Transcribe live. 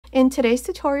In today's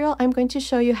tutorial, I'm going to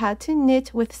show you how to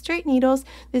knit with straight needles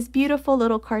this beautiful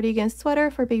little cardigan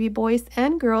sweater for baby boys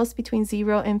and girls between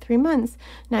 0 and 3 months.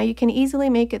 Now you can easily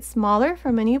make it smaller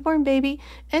from a newborn baby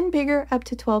and bigger up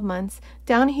to 12 months.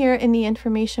 Down here in the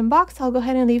information box, I'll go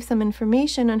ahead and leave some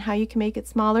information on how you can make it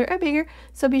smaller or bigger,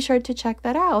 so be sure to check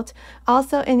that out.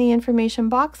 Also in the information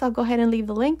box, I'll go ahead and leave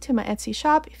the link to my Etsy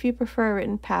shop if you prefer a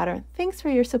written pattern. Thanks for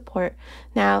your support.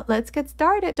 Now let's get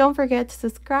started. Don't forget to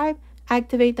subscribe.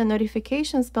 Activate the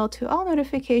notifications bell to all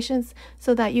notifications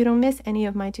so that you don't miss any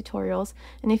of my tutorials.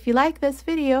 And if you like this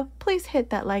video, please hit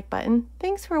that like button.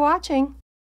 Thanks for watching.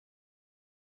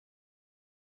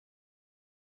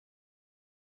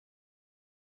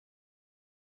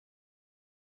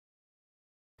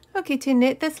 Okay, to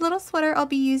knit this little sweater, I'll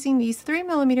be using these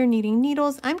 3mm knitting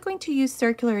needles. I'm going to use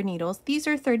circular needles. These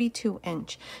are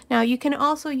 32-inch. Now, you can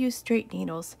also use straight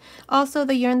needles. Also,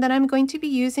 the yarn that I'm going to be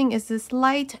using is this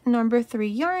light number 3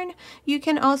 yarn. You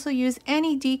can also use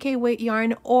any DK weight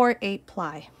yarn or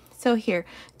 8-ply. So here,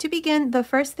 to begin, the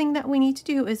first thing that we need to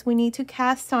do is we need to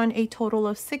cast on a total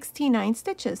of 69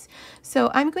 stitches.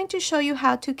 So I'm going to show you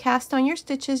how to cast on your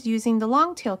stitches using the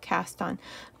long tail cast on.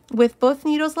 With both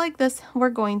needles like this, we're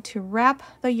going to wrap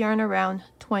the yarn around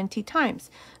 20 times.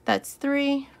 That's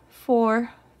 3,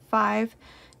 4, 5,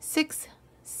 6,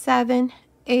 7,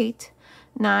 8,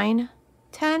 9,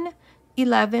 10,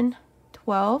 11,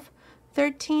 12,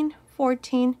 13,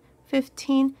 14,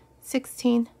 15,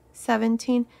 16,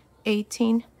 17,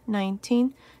 18,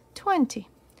 19, 20.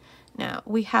 Now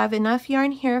we have enough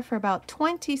yarn here for about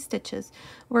 20 stitches.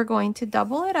 We're going to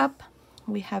double it up.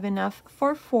 We have enough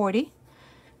for 40.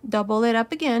 Double it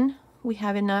up again, we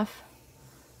have enough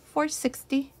for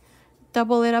 60.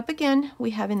 Double it up again, we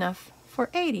have enough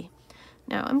for 80.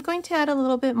 Now I'm going to add a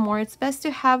little bit more. It's best to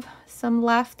have some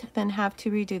left than have to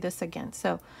redo this again.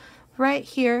 So right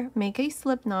here, make a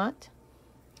slip knot.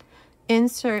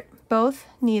 Insert both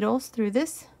needles through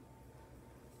this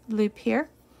loop here.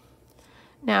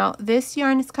 Now this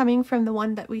yarn is coming from the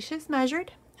one that we just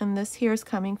measured, and this here is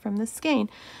coming from the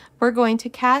skein. We're going to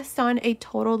cast on a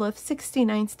total of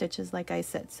 69 stitches, like I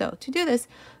said. So to do this,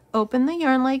 open the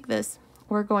yarn like this.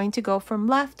 We're going to go from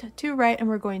left to right, and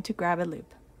we're going to grab a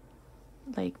loop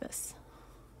like this.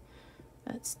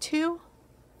 That's 2,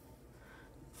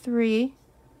 3,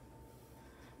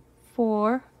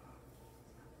 4,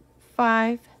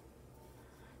 5,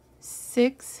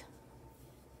 6,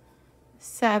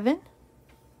 7,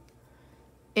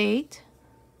 8,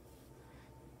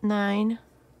 9,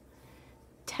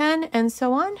 10, and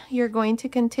so on. You're going to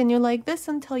continue like this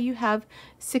until you have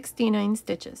 69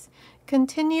 stitches.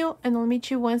 Continue, and I'll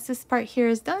meet you once this part here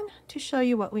is done to show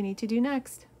you what we need to do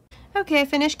next. Okay, I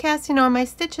finished casting on my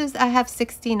stitches. I have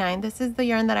 69. This is the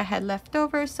yarn that I had left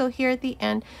over, so here at the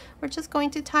end, we're just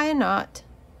going to tie a knot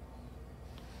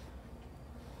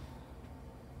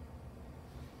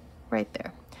right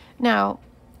there. Now,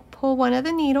 pull one of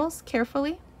the needles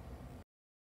carefully.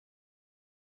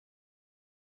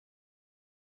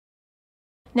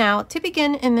 Now, to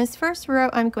begin in this first row,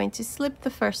 I'm going to slip the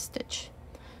first stitch.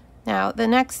 Now, the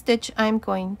next stitch, I'm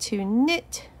going to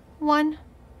knit 1,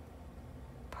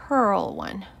 purl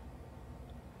 1.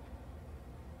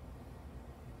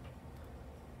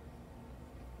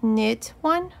 Knit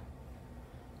 1,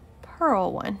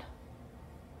 purl 1.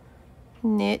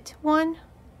 Knit 1,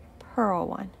 purl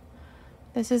 1.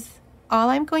 This is all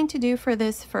I'm going to do for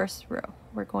this first row.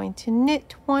 We're going to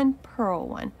knit 1, purl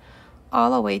 1,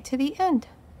 all the way to the end.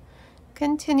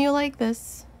 Continue like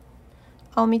this.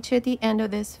 I'll meet you at the end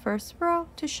of this first row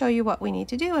to show you what we need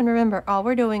to do. And remember, all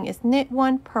we're doing is knit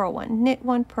 1, purl 1, knit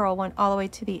 1, purl 1, all the way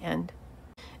to the end.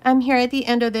 I'm here at the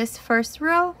end of this first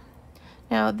row.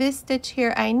 Now this stitch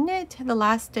here I knit, the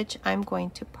last stitch I'm going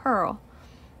to purl.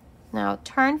 Now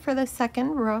turn for the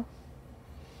second row.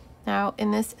 Now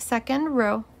in this second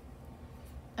row,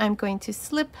 I'm going to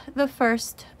slip the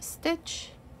first stitch.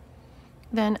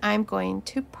 Then I'm going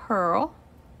to purl,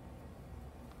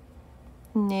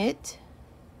 knit,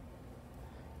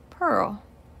 purl,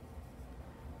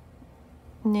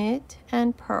 knit,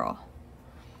 and purl.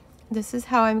 This is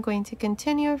how I'm going to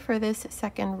continue for this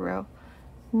second row.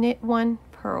 Knit 1,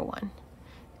 purl 1.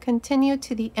 Continue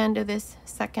to the end of this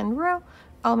second row.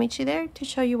 I'll meet you there to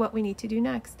show you what we need to do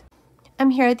next.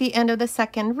 I'm here at the end of the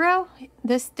second row.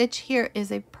 This stitch here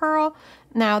is a purl.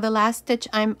 Now the last stitch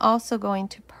I'm also going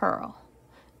to purl.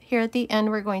 Here at the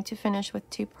end we're going to finish with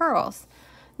 2 purls.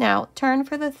 Now turn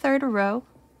for the third row.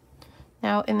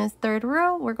 Now in this third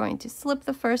row, we're going to slip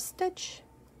the first stitch,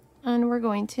 and we're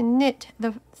going to knit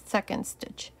the second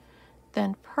stitch.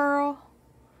 Then purl,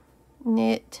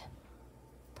 knit,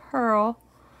 purl,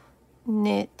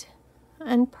 knit,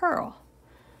 and purl.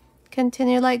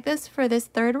 Continue like this for this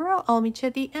third row. I'll meet you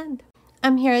at the end.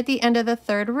 I'm here at the end of the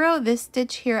third row. This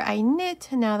stitch here I knit.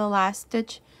 Now the last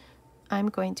stitch I'm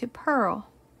going to purl.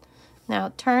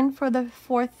 Now turn for the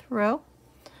fourth row.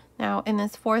 Now in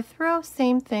this fourth row,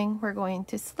 same thing. We're going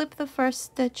to slip the first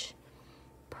stitch,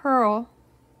 purl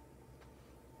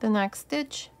the next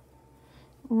stitch,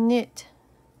 knit,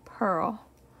 purl,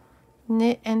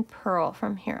 knit and purl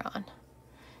from here on.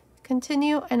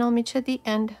 Continue and I'll meet you at the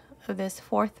end of this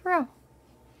fourth row.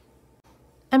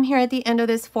 I'm here at the end of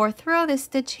this fourth row. This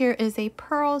stitch here is a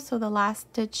purl, so the last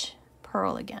stitch,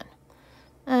 purl again.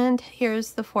 And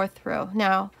here's the fourth row.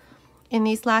 Now in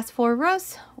these last 4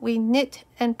 rows, we knit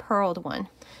and purled one.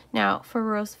 Now for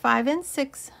rows 5 and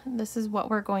 6, this is what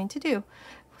we're going to do.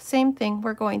 Same thing,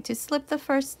 we're going to slip the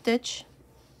first stitch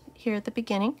here at the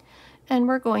beginning, and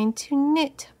we're going to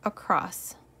knit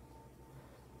across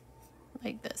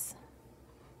like this.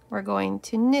 We're going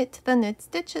to knit the knit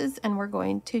stitches, and we're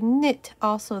going to knit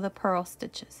also the purl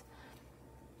stitches.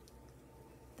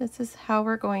 This is how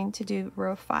we're going to do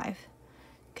row 5.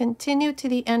 Continue to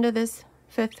the end of this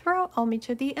 5th row. I'll meet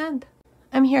you at the end.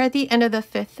 I'm here at the end of the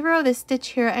 5th row. This stitch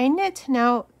here I knit.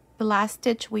 Now the last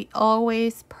stitch we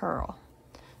always purl.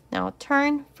 Now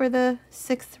turn for the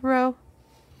 6th row.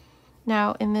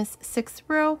 Now in this 6th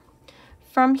row,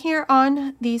 from here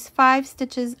on, these 5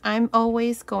 stitches I'm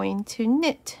always going to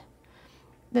knit.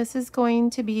 This is going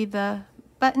to be the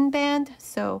button band,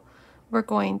 so we're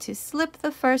going to slip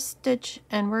the first stitch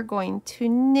and we're going to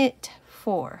knit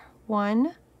 4.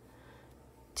 1,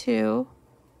 2,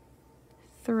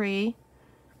 3,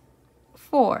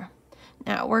 4.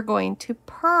 Now we're going to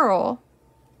purl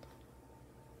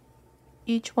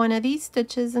each one of these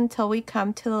stitches until we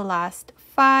come to the last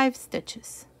 5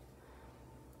 stitches.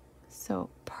 So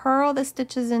purl the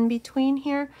stitches in between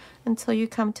here until you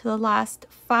come to the last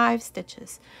 5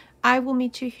 stitches. I will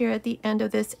meet you here at the end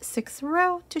of this 6th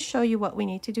row to show you what we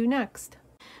need to do next.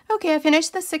 Okay, I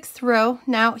finished the 6th row.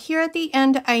 Now here at the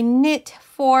end I knit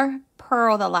 4,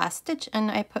 purl the last stitch,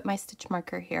 and I put my stitch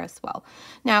marker here as well.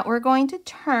 Now we're going to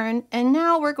turn, and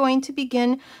now we're going to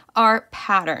begin our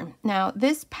pattern. Now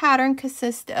this pattern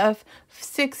consists of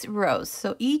 6 rows,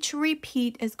 so each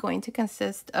repeat is going to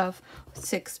consist of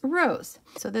 6 rows.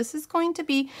 So this is going to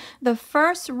be the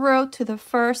first row to the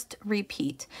first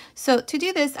repeat. So to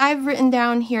do this, I've written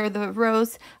down here the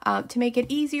rows to make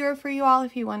it easier for you all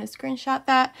if you want to screenshot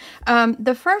that.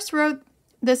 The first row,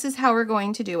 this is how we're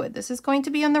going to do it. This is going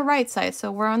to be on the right side,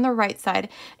 so we're on the right side.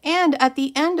 And at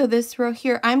the end of this row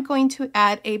here, I'm going to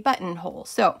add a buttonhole.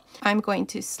 So I'm going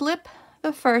to slip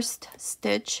the first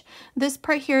stitch. This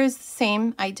part here is the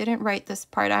same. I didn't write this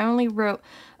part. I only wrote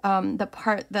the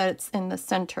part that's in the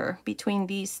center between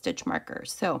these stitch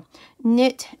markers. So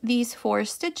knit these 4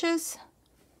 stitches,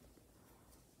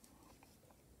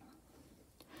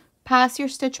 pass your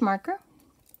stitch marker,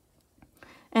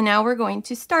 and now we're going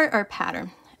to start our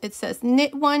pattern. It says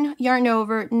knit 1, yarn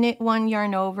over, knit 1,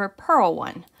 yarn over, purl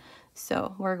 1.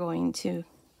 So we're going to,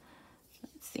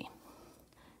 let's see,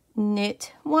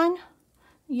 knit 1,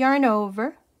 yarn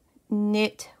over,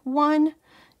 knit 1,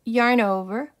 yarn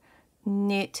over,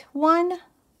 knit 1,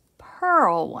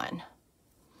 purl 1.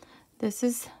 This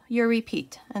is your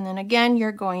repeat. And then again,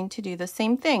 you're going to do the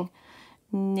same thing.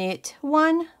 Knit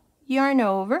 1, yarn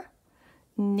over,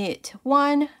 knit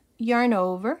 1, yarn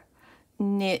over,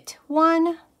 knit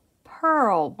 1,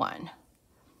 purl 1.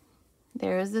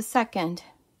 There's the second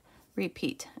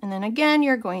repeat. And then again,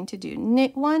 you're going to do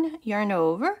knit 1, yarn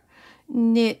over,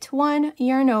 knit 1,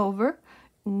 yarn over,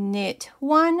 knit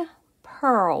 1,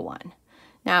 purl 1.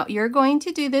 Now you're going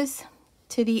to do this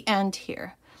to the end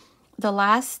here. The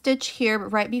last stitch here,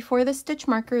 right before the stitch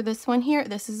marker, this one here,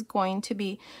 this is going to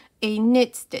be a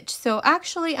knit stitch. So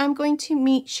actually I'm going to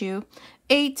meet you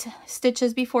 8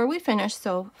 stitches before we finish,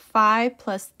 so 5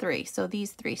 plus 3, so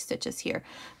these 3 stitches here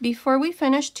before we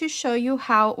finish, to show you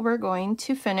how we're going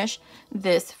to finish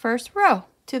this first row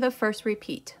to the first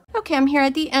repeat. Okay, I'm here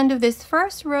at the end of this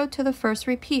first row to the first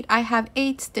repeat. I have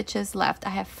 8 stitches left. I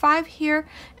have 5 here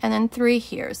and then 3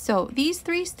 here. So these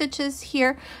 3 stitches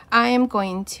here, I am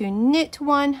going to knit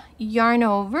 1, yarn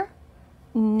over,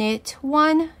 knit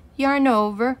 1, yarn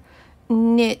over,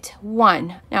 knit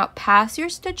 1. Now pass your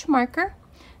stitch marker,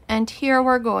 and here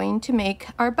we're going to make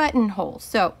our buttonhole.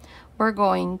 So we're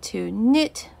going to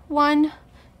knit 1,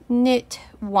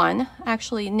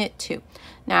 actually knit 2.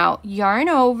 Now yarn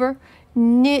over,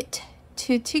 knit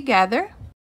 2 together,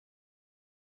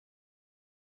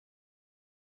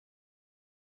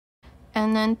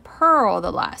 and then purl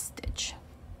the last stitch.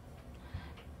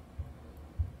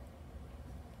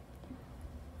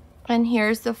 And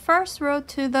here's the first row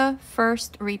to the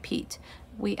first repeat.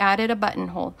 We added a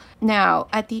buttonhole. Now,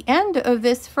 at the end of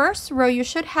this first row, you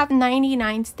should have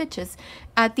 99 stitches.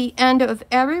 At the end of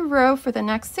every row for the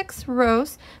next 6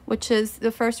 rows, which is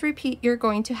the first repeat, you're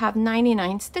going to have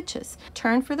 99 stitches.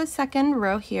 Turn for the second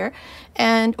row here,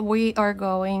 and we are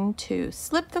going to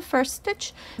slip the first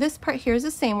stitch. This part here is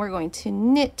the same. We're going to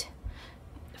knit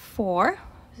 4.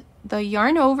 The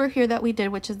yarn over here that we did,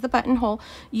 which is the buttonhole,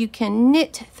 you can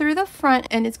knit through the front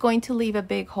and it's going to leave a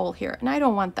big hole here, and I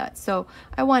don't want that. So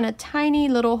I want a tiny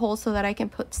little hole so that I can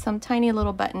put some tiny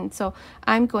little button. So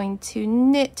I'm going to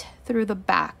knit through the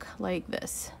back like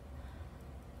this.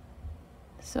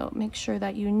 So make sure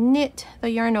that you knit the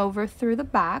yarn over through the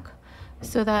back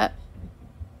so that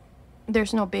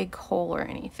there's no big hole or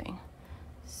anything.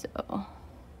 So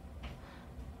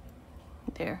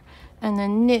there, and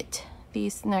then knit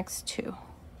these next 2.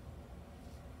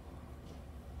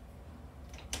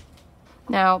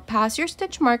 Now pass your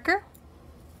stitch marker.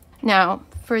 Now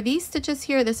for these stitches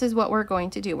here, this is what we're going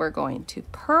to do. We're going to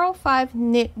purl 5,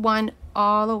 knit 1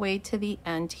 all the way to the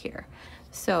end here.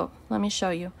 So let me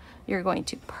show you. You're going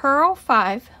to purl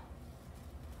 5,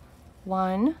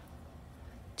 1,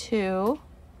 2,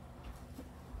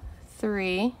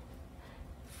 3,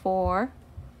 4,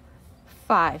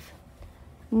 5,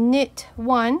 knit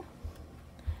 1,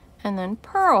 and then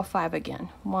purl 5 again.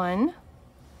 1,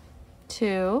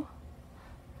 2,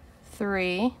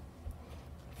 3,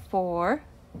 4,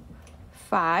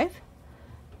 5,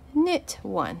 knit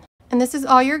 1. And this is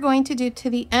all you're going to do to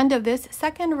the end of this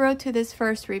second row to this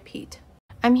first repeat.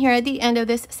 I'm here at the end of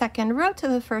this second row to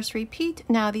the first repeat.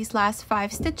 Now these last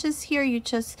 5 stitches here, you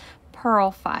just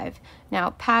purl 5. Now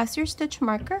pass your stitch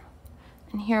marker,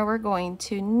 and here we're going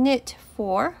to knit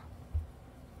 4.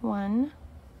 1,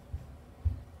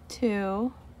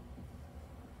 2,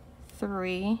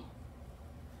 3,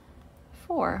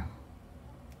 4,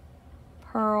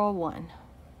 purl 1.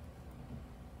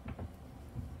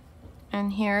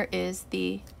 And here is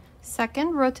the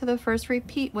second row to the first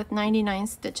repeat with 99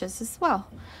 stitches as well.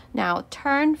 Now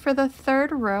turn for the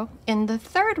third row. In the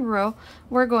third row,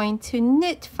 we're going to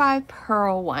knit 5,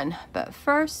 purl 1. But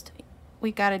first,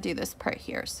 we got to do this part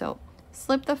here. So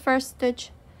slip the first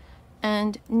stitch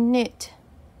and knit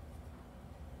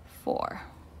 4.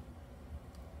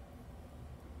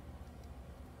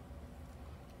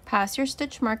 Pass your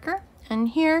stitch marker, and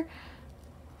here,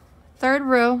 third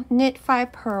row, knit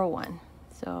 5, purl 1.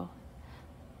 So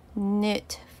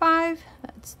knit 5,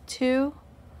 that's 2,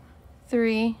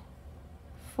 3,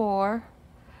 4,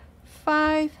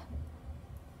 5,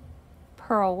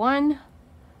 purl 1,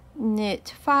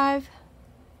 knit 5,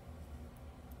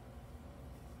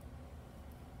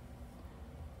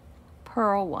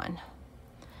 purl 1.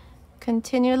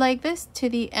 Continue like this to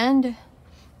the end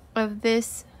of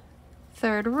this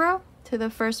third row to the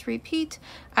first repeat.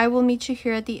 I will meet you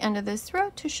here at the end of this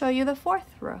row to show you the fourth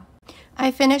row.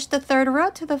 I finished the third row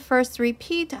to the first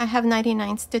repeat. I have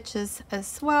 99 stitches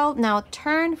as well. Now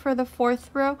turn for the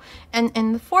fourth row, and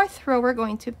in the fourth row we're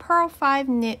going to purl 5,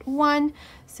 knit 1.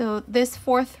 So this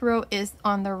fourth row is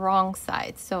on the wrong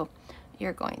side, so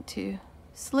you're going to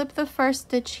slip the first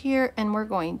stitch here, and we're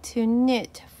going to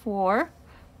knit 4.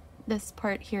 This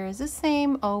part here is the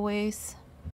same always.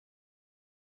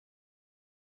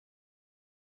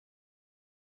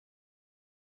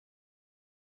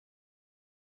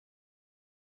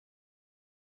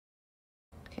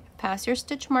 Okay, pass your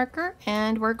stitch marker,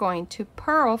 and we're going to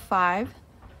purl 5.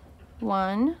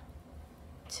 1,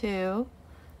 2,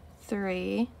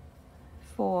 3,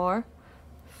 4,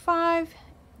 5,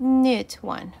 knit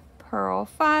 1. Purl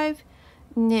 5,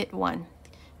 knit 1.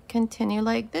 Continue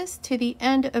like this to the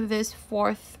end of this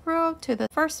fourth row to the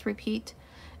first repeat,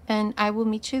 and I will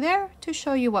meet you there to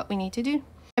show you what we need to do.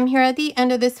 I'm here at the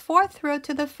end of this fourth row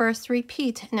to the first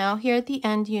repeat. Now here at the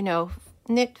end, you know,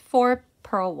 knit 4,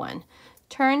 purl 1.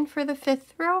 Turn for the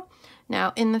fifth row.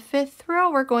 Now in the fifth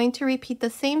row, we're going to repeat the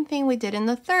same thing we did in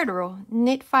the third row.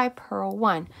 Knit 5, purl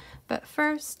 1. But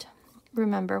first,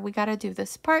 remember, we got to do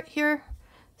this part here.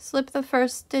 Slip the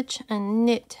first stitch and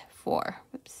knit 4.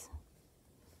 Oops.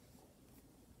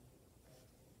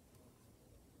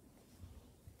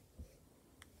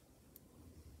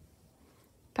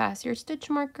 Pass your stitch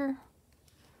marker,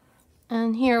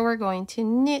 and here we're going to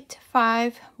knit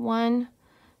 5. 1,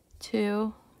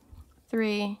 2,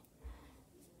 3,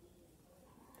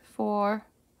 4,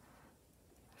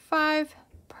 5,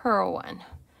 purl 1,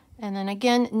 and then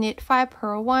again knit 5,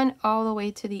 purl 1 all the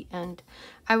way to the end.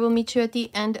 I will meet you at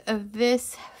the end of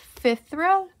this fifth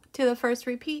row to the first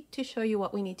repeat to show you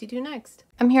what we need to do next.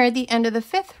 I'm here at the end of the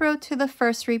 5th row to the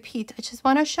first repeat. I just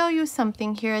want to show you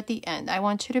something here at the end. I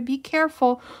want you to be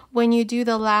careful when you do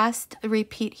the last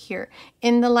repeat here.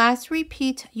 In the last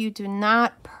repeat, you do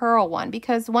not purl one,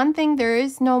 because one thing, there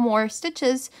is no more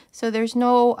stitches, so there's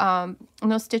no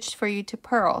stitch for you to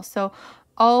purl. So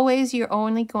always you're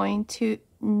only going to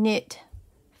knit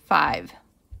 5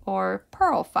 or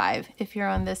purl 5 if you're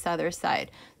on this other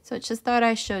side. So just thought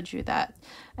I showed you that.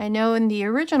 I know in the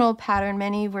original pattern,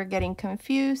 many were getting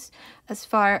confused as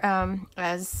far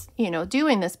as, you know,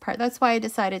 doing this part. That's why I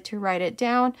decided to write it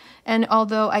down. And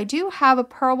although I do have a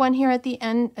purl one here at the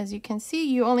end, as you can see,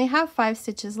 you only have 5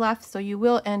 stitches left, so you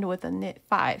will end with a knit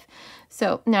 5.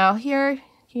 So now here,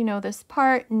 you know this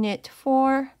part, knit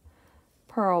 4,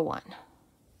 purl 1.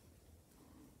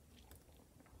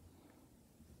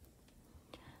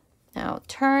 Now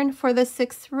turn for the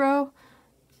 6th row.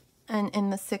 And in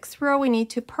the 6th row, we need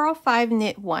to purl 5,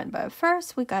 knit 1. But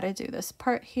first, we got to do this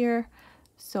part here.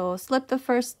 So slip the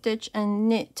first stitch and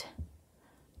knit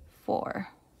 4.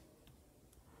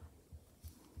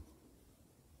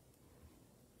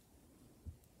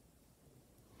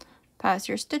 Pass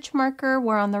your stitch marker.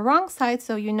 We're on the wrong side,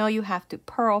 so you know you have to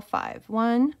purl 5.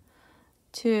 1,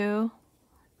 2,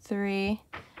 3,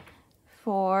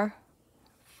 4,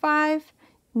 5,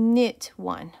 knit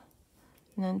 1.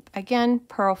 And then again,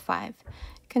 purl 5.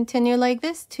 Continue like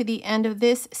this to the end of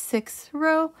this 6th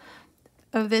row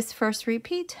of this first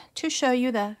repeat to show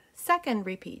you the second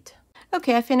repeat.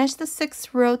 Okay, I finished the 6th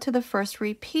row to the first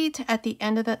repeat. At the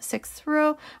end of that 6th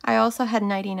row, I also had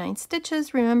 99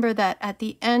 stitches. Remember that at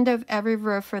the end of every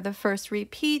row for the first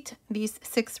repeat, these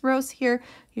 6 rows here,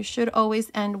 you should always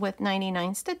end with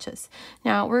 99 stitches.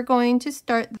 Now we're going to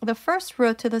start the first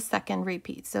row to the second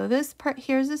repeat. So this part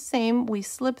here is the same. We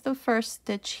slip the first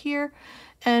stitch here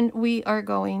and we are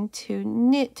going to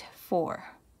knit 4.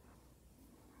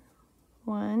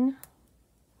 1,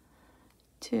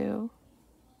 2,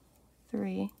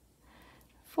 3,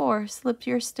 4, slip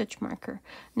your stitch marker.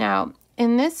 Now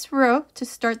in this row, to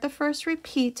start the first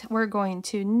repeat, we're going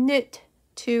to knit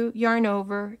 2, yarn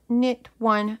over, knit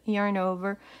 1, yarn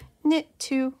over, knit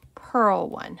 2, purl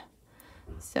 1.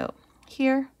 So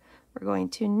here we're going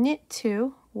to knit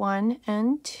 2, 1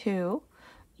 and 2,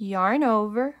 yarn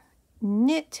over,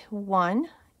 knit 1,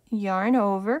 yarn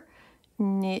over,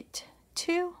 knit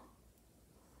 2,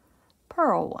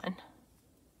 purl 1.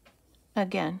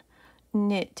 Again,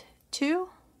 knit 2,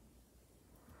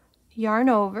 yarn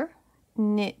over,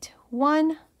 knit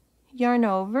 1, yarn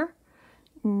over,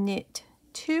 knit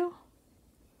 2,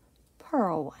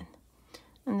 purl 1.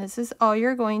 And this is all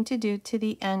you're going to do to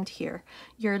the end here.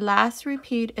 Your last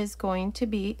repeat is going to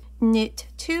be knit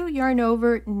 2, yarn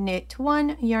over, knit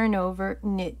 1, yarn over,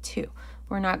 knit 2.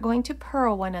 We're not going to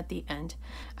purl 1 at the end.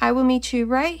 I will meet you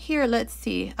right here. Let's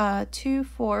see, 2,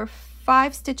 4,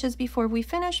 5 stitches before we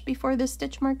finish, before the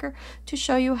stitch marker, to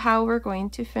show you how we're going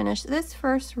to finish this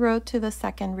first row to the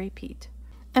second repeat.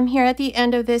 I'm here at the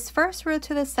end of this first row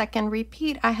to the second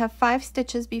repeat. I have 5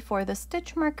 stitches before the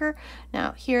stitch marker.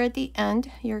 Now here at the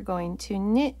end, you're going to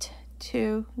knit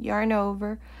 2, yarn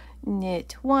over,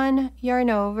 knit 1, yarn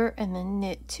over, and then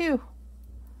knit 2.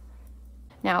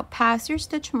 Now pass your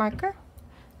stitch marker,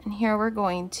 and here we're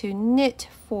going to knit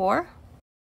 4,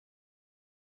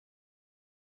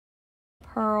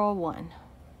 purl 1.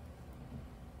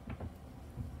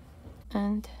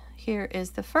 And here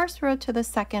is the first row to the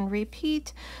second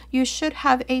repeat. You should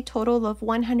have a total of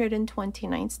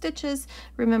 129 stitches.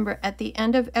 Remember, at the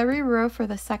end of every row for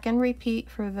the second repeat,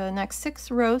 for the next 6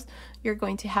 rows, you're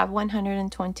going to have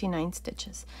 129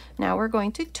 stitches. Now we're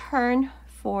going to turn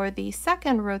for the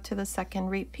second row to the second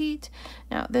repeat.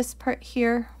 Now this part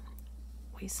here,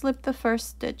 we slip the first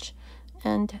stitch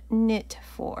and knit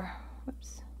 4.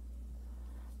 Whoops.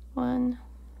 1,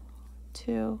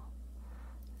 2,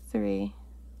 3,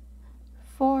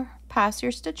 4. Pass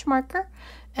your stitch marker,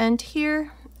 and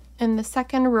here in the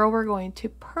second row we're going to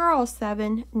purl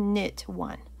 7, knit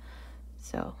 1.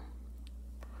 So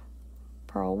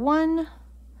purl 1,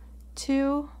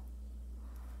 2,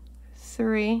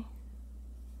 3,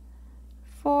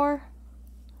 4,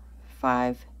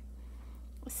 5,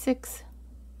 6,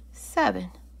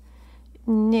 7.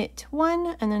 Knit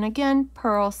 1, and then again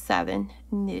purl 7,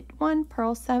 knit 1,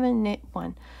 purl 7, knit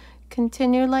 1.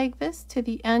 Continue like this to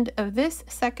the end of this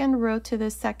second row to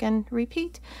the second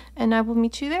repeat, and I will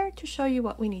meet you there to show you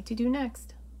what we need to do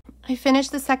next. I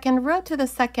finished the second row to the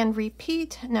second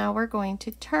repeat. Now we're going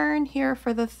to turn here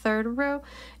for the third row,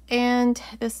 and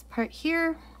this part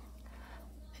here,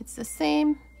 it's the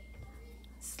same.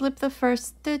 Slip the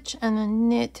first stitch and then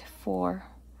knit 4.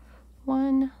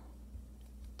 1,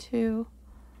 2,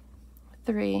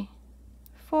 3,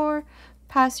 4,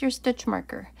 pass your stitch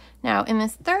marker. Now in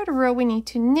this third row we need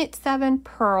to knit 7,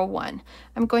 purl 1.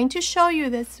 I'm going to show you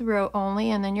this row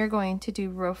only, and then you're going to do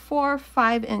row 4,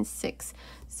 5, and 6.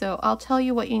 So I'll tell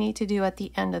you what you need to do at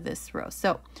the end of this row.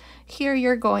 So here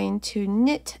you're going to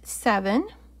knit 7,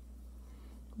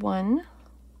 1,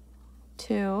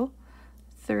 2,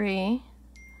 3,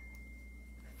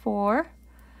 4,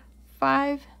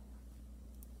 5,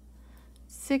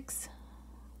 6,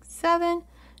 7,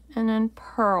 and then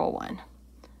purl 1.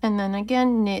 And then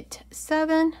again knit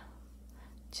 7,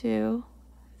 2,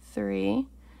 3,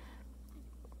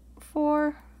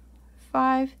 4,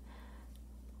 5,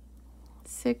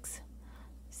 6,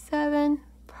 7,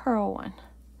 purl 1.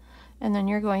 And then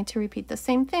you're going to repeat the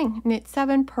same thing, knit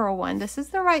 7, purl 1. This is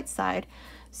the right side.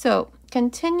 So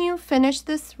continue, finish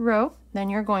this row, then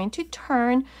you're going to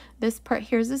turn. This part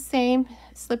here's the same,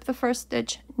 slip the first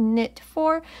stitch, knit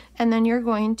 4, and then you're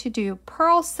going to do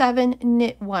purl 7,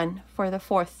 knit 1 for the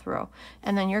fourth row.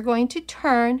 And then you're going to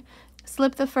turn,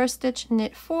 slip the first stitch,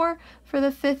 knit 4 for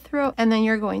the fifth row, and then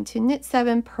you're going to knit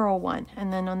 7, purl 1.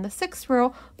 And then on the sixth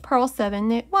row, purl 7,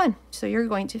 knit 1. So you're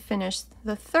going to finish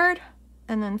the third,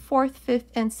 and then fourth, fifth,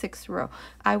 and sixth row.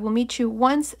 I will meet you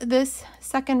once this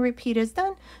second repeat is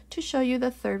done to show you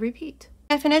the third repeat.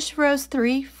 I finished rows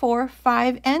 3, 4,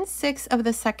 5, and 6 of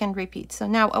the second repeat. So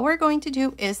now what we're going to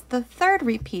do is the third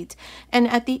repeat. And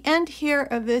at the end here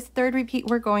of this third repeat,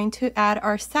 we're going to add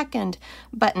our second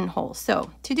buttonhole.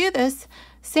 So to do this,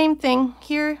 same thing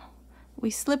here. We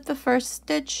slip the first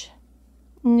stitch,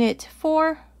 knit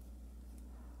 4,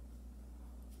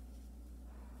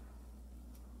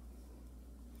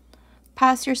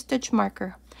 pass your stitch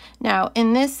marker. Now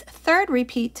in this third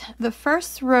repeat, the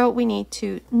first row we need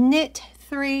to knit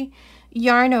 3,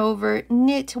 yarn over,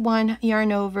 knit 1,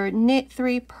 yarn over, knit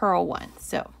 3, purl 1.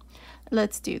 So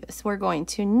let's do this. We're going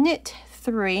to knit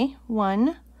 3,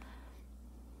 1,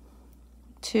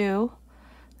 2,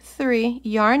 3,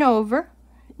 yarn over,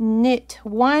 knit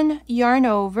 1, yarn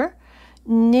over,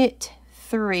 knit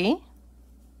 3,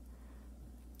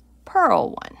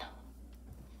 purl 1.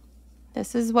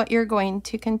 This is what you're going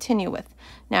to continue with.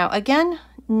 Now again,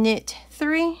 knit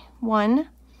 3, 1,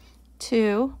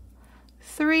 2,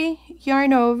 3,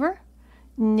 yarn over,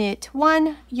 knit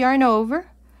 1, yarn over,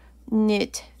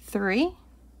 knit 3,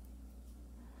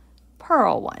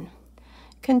 purl 1.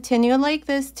 Continue like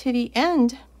this to the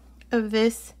end of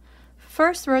this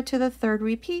first row to the third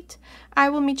repeat. I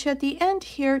will meet you at the end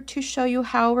here to show you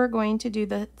how we're going to do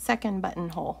the second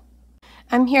buttonhole.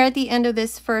 I'm here at the end of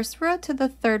this first row to the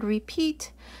third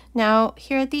repeat. Now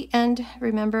here at the end,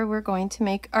 remember we're going to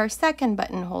make our second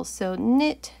buttonhole. So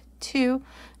knit 2,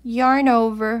 yarn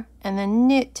over, and then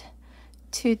knit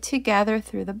 2 together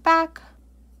through the back.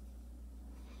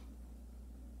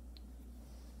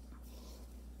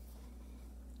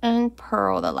 And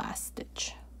purl the last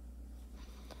stitch.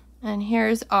 And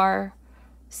here's our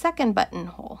second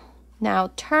buttonhole.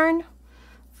 Now turn.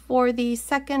 For the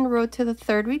second row to the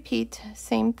third repeat,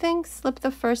 same thing, slip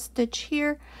the first stitch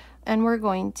here, and we're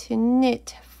going to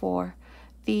knit for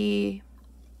the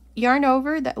yarn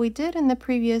over that we did in the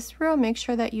previous row. Make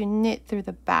sure that you knit through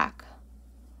the back.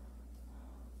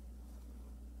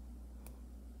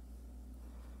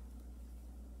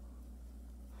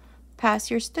 Pass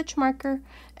your stitch marker,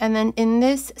 and then in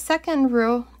this second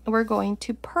row, we're going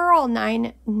to purl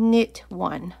 9, knit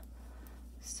 1.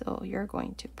 So you're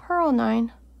going to purl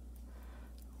 9,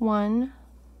 1,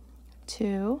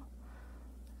 2,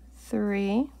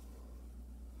 3,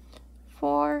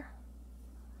 4,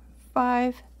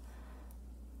 5,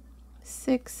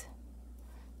 6,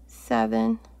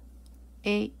 7,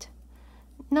 8,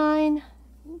 9,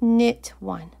 knit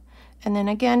 1. And then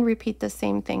again, repeat the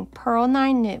same thing, purl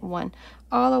 9, knit 1,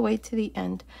 all the way to the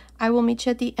end. I will meet you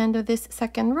at the end of this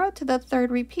second row to the third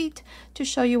repeat to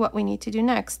show you what we need to do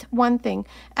next. One thing,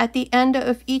 at the end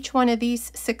of each one of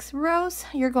these 6 rows,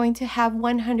 you're going to have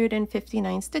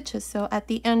 159 stitches. So at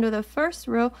the end of the first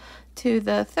row to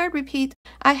the third repeat,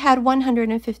 I had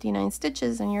 159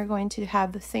 stitches, and you're going to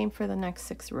have the same for the next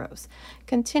 6 rows.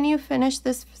 Continue, finish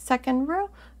this second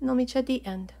row, and I'll meet you at the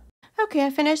end. Okay,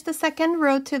 I finished the second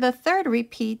row to the third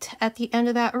repeat. At the end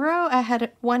of that row, I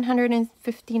had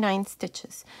 159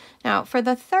 stitches. Now, for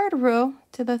the third row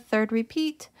to the third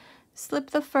repeat,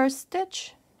 slip the first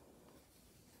stitch,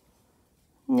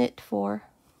 knit 4,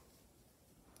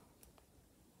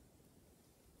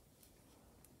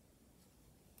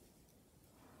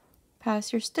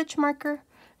 pass your stitch marker.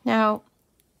 Now,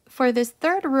 for this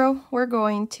third row, we're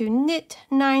going to knit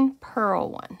 9, purl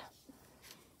 1.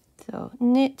 So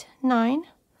knit 9,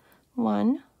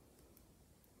 1,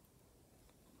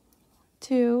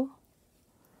 2,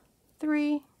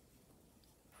 3,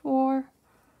 4,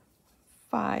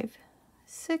 5,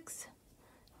 6,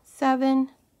 7,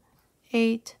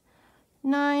 8,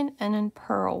 9, and then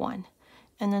purl 1.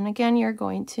 And then again, you're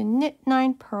going to knit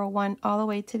 9, purl 1 all the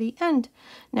way to the end.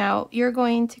 Now you're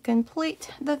going to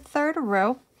complete the third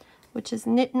row, which is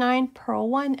knit 9, purl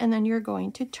 1, and then you're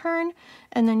going to turn,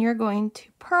 and then you're going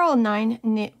to purl 9,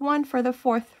 knit 1 for the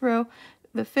fourth row.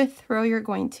 The fifth row, you're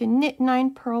going to knit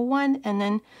 9, purl 1, and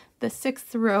then the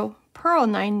sixth row, purl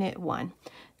 9, knit 1.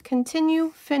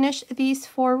 Continue, finish these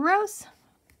 4 rows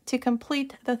to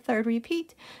complete the third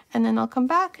repeat, and then I'll come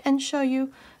back and show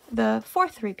you the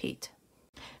fourth repeat.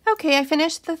 Okay, I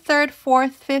finished the third,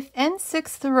 fourth, fifth, and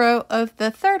sixth row of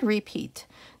the third repeat.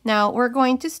 Now we're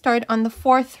going to start on the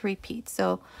fourth repeat.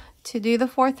 So to do the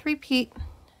fourth repeat,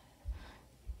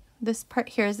 this part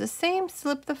here is the same.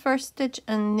 Slip the first stitch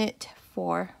and knit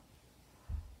 4.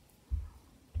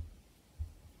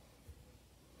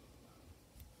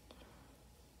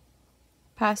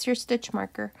 Pass your stitch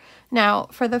marker. Now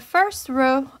for the first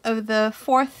row of the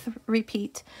fourth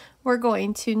repeat, we're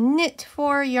going to knit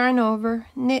 4, yarn over,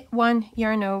 knit 1,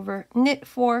 yarn over, knit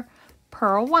 4,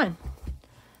 purl 1.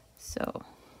 So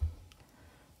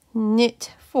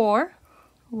knit 4,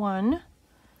 1,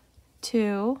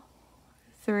 2,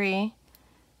 3,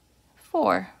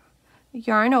 4,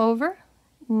 yarn over,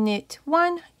 knit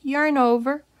 1, yarn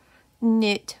over,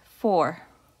 knit 4,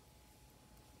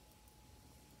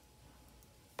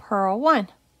 purl 1.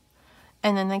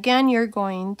 And then again, you're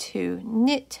going to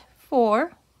knit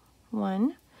 4,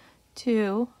 1,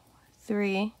 2,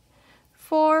 3,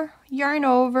 4, yarn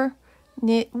over,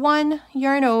 knit 1,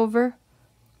 yarn over,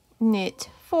 knit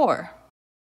 4.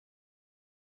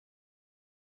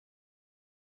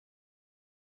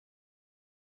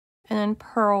 And then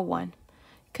purl 1.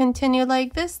 Continue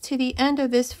like this to the end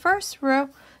of this first row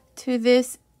to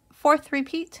this fourth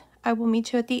repeat. I will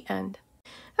meet you at the end.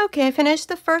 Okay, I finished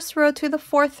the first row to the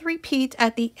fourth repeat.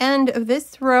 At the end of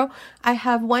this row, I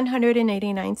have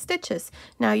 189 stitches.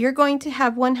 Now you're going to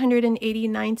have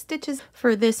 189 stitches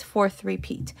for this fourth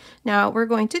repeat. Now we're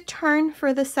going to turn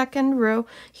for the second row.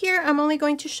 Here, I'm only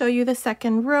going to show you the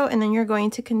second row, and then you're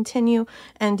going to continue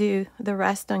and do the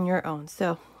rest on your own.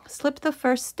 So slip the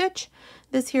first stitch.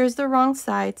 This here is the wrong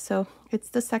side, so it's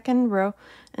the second row,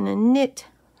 and then knit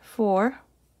 4.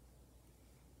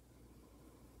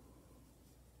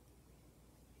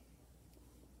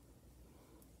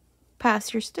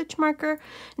 Pass your stitch marker.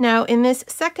 Now in this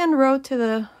second row to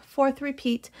the fourth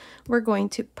repeat, we're going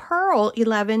to purl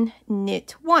 11,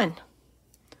 knit 1.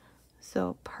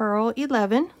 So purl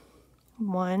 11,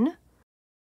 1,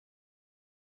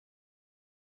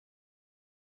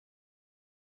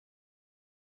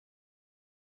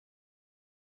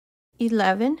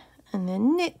 and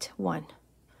then knit 1.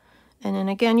 And then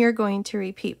again, you're going to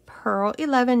repeat purl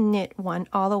 11, knit 1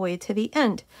 all the way to the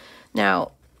end.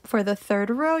 Now for the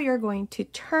third row, you're going to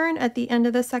turn at the end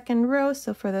of the second row.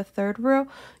 So for the third row,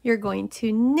 you're going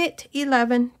to knit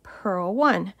 11, purl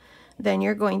 1. Then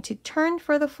you're going to turn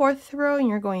for the fourth row, and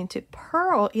you're going to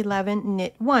purl 11,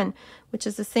 knit 1, which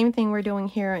is the same thing we're doing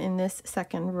here in this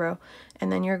second row.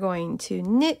 And then you're going to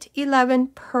knit 11,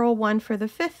 purl 1 for the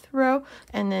fifth row,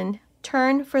 and then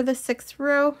turn for the sixth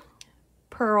row,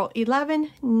 purl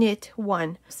 11, knit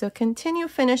 1. So continue,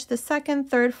 finish the second,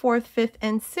 third, fourth, fifth,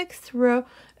 and sixth row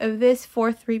of this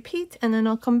fourth repeat, and then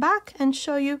I'll come back and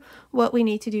show you what we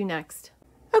need to do next.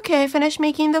 Okay, I finished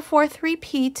making the fourth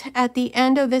repeat. At the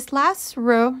end of this last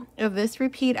row of this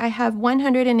repeat, I have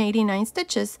 189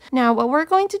 stitches. Now, what we're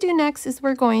going to do next is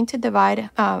we're going to divide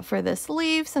for the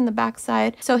sleeves and the back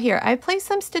side. So here, I placed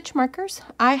some stitch markers.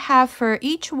 I have for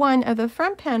each one of the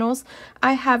front panels,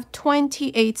 I have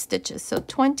 28 stitches. So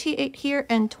 28 here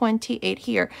and 28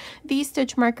 here. These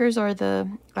stitch markers are the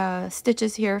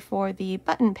stitches here for the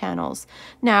button panels.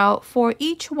 Now, for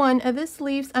each one of the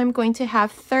sleeves, I'm going to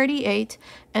have 38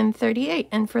 and 38,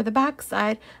 and for the back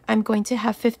side I'm going to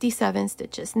have 57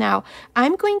 stitches. Now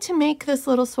I'm going to make this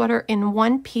little sweater in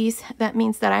one piece. That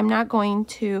means that I'm not going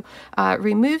to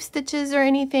remove stitches or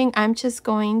anything. I'm just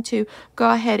going to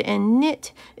go ahead and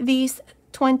knit these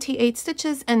 28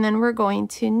 stitches, and then we're going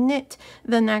to knit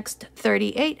the next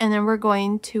 38, and then we're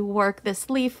going to work the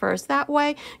sleeve first. That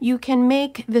way you can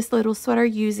make this little sweater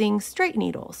using straight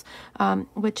needles,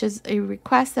 which is a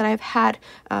request that I've had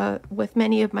with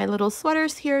many of my little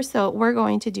sweaters here. So we're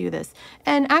going to do this,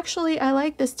 and actually I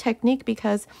like this technique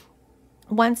because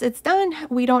once it's done,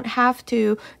 we don't have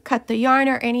to cut the yarn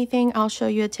or anything. I'll show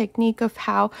you a technique of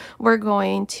how we're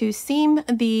going to seam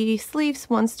the sleeves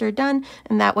once they're done,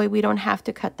 and that way we don't have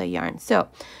to cut the yarn. So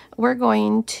we're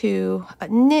going to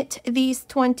knit these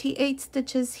 28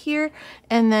 stitches here,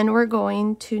 and then we're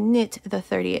going to knit the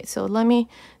 38. So let me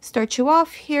start you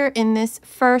off here in this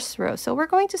first row. So we're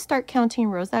going to start counting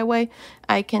rows. That way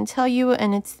I can tell you,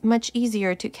 and it's much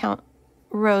easier to count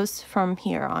rows from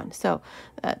here on. So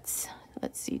that's,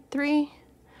 let's see, 3,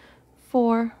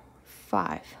 4,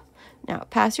 5. Now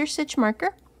pass your stitch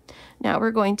marker. Now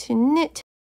we're going to knit.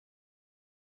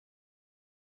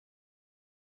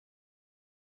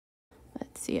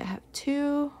 Let's see, I have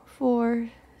 2, 4,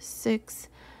 6,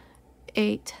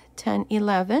 8, 10,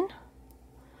 11,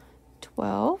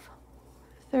 12,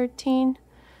 13,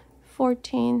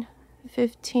 14,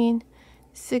 15,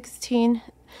 16.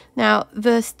 Now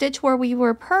the stitch where we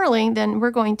were purling, then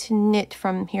we're going to knit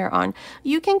from here on.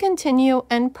 You can continue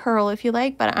and purl if you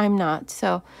like, but I'm not.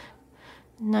 So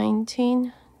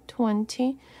 19,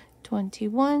 20,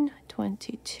 21,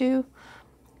 22,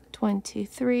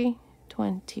 23,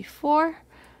 24,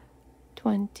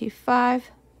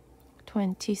 25,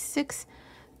 26,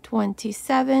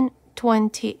 27,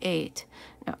 28.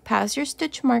 Now pass your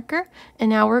stitch marker, and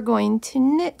now we're going to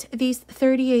knit these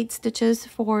 38 stitches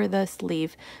for the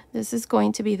sleeve. This is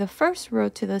going to be the first row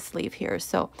to the sleeve here.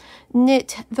 So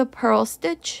knit the purl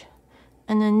stitch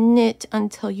and then knit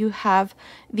until you have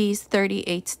these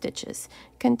 38 stitches.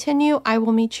 Continue. I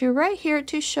will meet you right here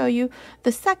to show you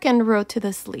the second row to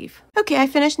the sleeve. Okay, I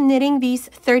finished knitting these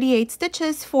 38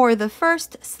 stitches for the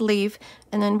first sleeve,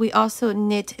 and then we also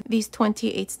knit these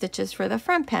 28 stitches for the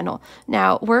front panel.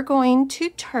 Now we're going to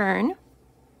turn.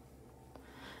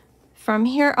 From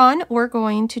here on, we're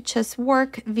going to just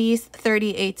work these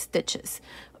 38 stitches.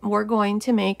 We're going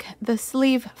to make the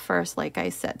sleeve first, like I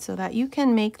said, so that you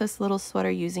can make this little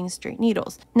sweater using straight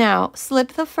needles. Now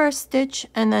slip the first stitch,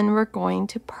 and then we're going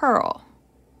to purl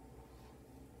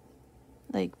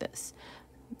like this.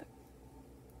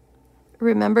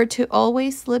 Remember to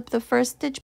always slip the first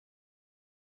stitch.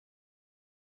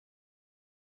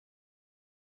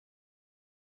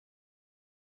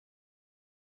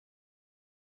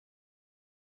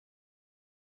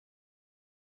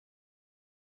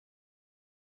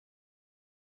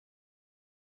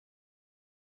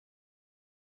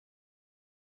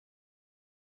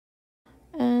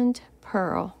 And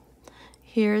purl.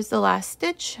 Here's the last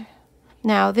stitch.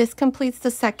 Now this completes the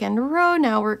second row.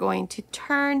 Now we're going to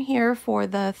turn here for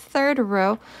the third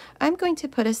row. I'm going to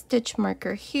put a stitch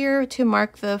marker here to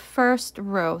mark the first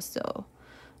row, so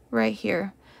right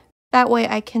here. That way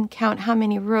I can count how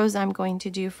many rows I'm going to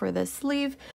do for the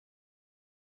sleeve.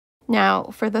 Now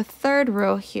for the third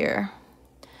row here,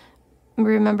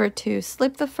 remember to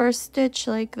slip the first stitch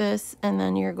like this, and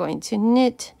then you're going to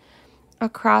knit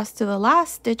across to the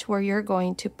last stitch where you're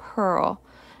going to purl.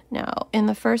 Now in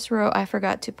the first row I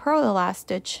forgot to purl the last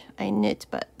stitch. I knit,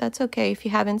 but that's okay. If you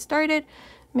haven't started,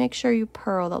 make sure you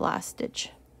purl the last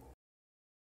stitch.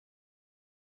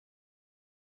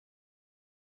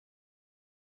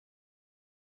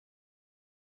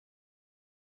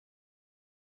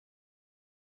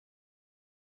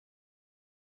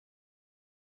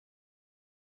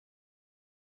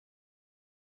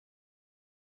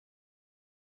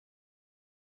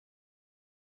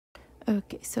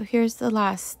 Okay, so here's the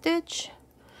last stitch.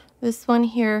 This one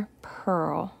here,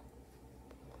 purl,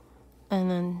 and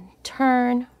then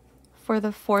turn for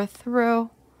the fourth row.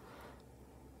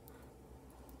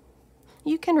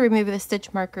 You can remove the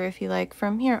stitch marker if you like.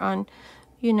 From here on,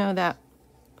 you know that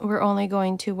we're only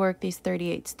going to work these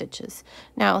 38 stitches.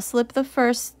 Now slip the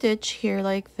first stitch here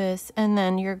like this, and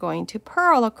then you're going to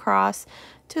purl across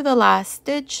to the last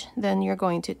stitch. Then you're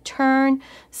going to turn,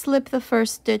 slip the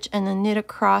first stitch, and then knit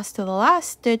across to the last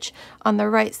stitch. On the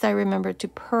right side, remember to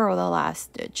purl the last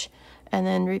stitch, and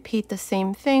then repeat the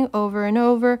same thing over and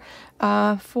over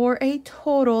for a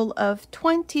total of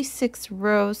 26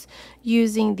 rows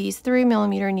using these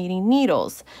 3mm knitting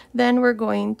needles. Then we're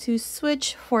going to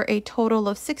switch for a total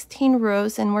of 16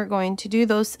 rows, and we're going to do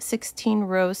those 16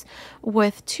 rows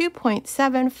with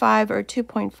 2.75 or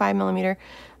 2.5mm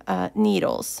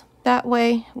needles. That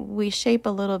way we shape a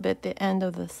little bit the end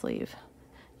of the sleeve.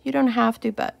 You don't have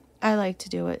to, but I like to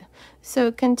do it.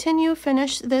 So continue,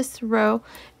 finish this row,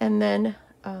 and then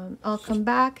I'll come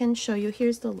back and show you.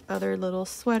 Here's the other little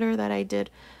sweater that I did.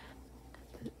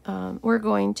 We're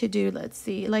going to do, let's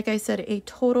see, like I said, a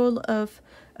total of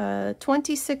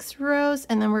 26 rows,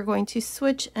 and then we're going to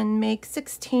switch and make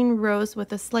 16 rows with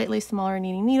the slightly smaller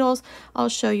knitting needles. I'll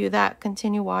show you that.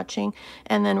 Continue watching,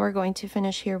 and then we're going to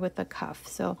finish here with the cuff.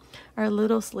 So our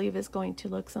little sleeve is going to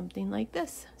look something like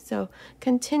this. So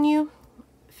continue,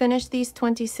 finish these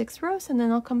 26 rows, and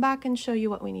then I'll come back and show you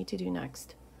what we need to do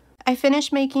next. I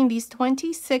finished making these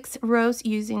 26 rows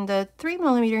using the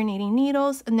 3mm knitting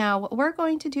needles. Now what we're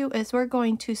going to do is we're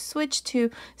going to switch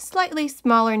to slightly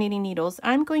smaller knitting needles.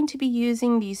 I'm going to be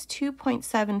using these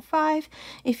 2.75.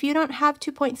 If you don't have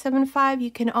 2.75, you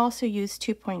can also use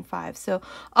 2.5. So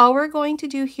all we're going to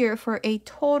do here for a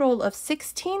total of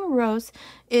 16 rows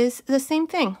is the same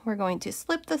thing. We're going to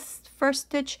slip the first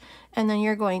stitch, and then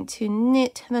you're going to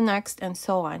knit the next, and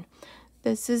so on.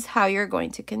 This is how you're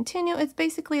going to continue. It's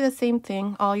basically the same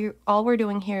thing. All we're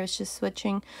doing here is just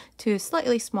switching to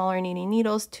slightly smaller knitting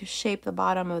needles to shape the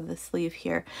bottom of the sleeve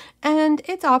here. And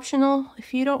it's optional.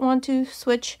 If you don't want to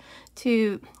switch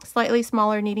to slightly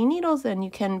smaller knitting needles, then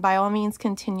you can by all means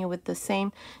continue with the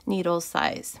same needle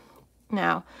size.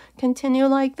 Now continue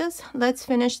like this. Let's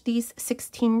finish these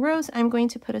 16 rows. I'm going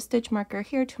to put a stitch marker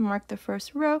here to mark the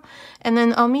first row, and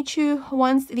then I'll meet you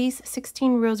once these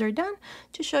 16 rows are done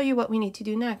to show you what we need to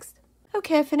do next.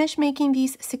 Okay, I finished making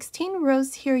these 16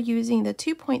 rows here using the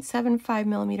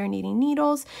 2.75mm knitting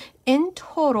needles. In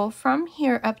total, from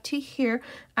here up to here,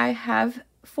 I have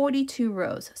 42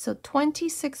 rows. So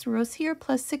 26 rows here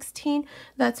plus 16,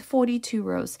 that's 42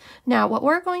 rows. Now what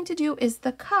we're going to do is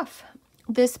the cuff,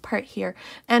 this part here,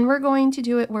 and we're going to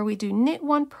do it where we do knit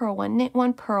 1, purl 1, knit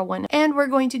 1, purl 1, and we're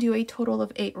going to do a total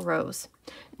of 8 rows.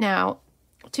 Now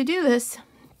to do this,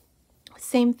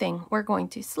 same thing, we're going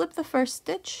to slip the first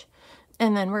stitch,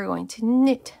 and then we're going to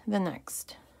knit the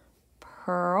next.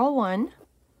 Purl 1,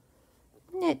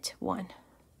 knit 1,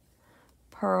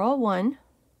 purl 1,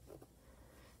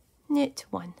 knit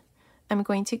 1. I'm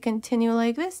going to continue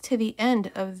like this to the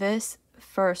end of this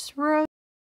first row.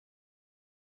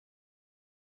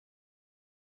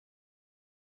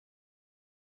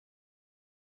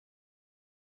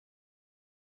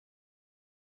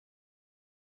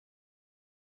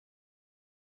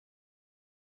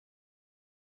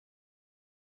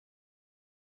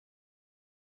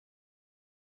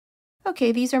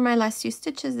 Okay, these are my last 2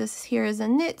 stitches. This here is a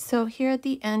knit, so here at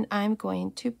the end I'm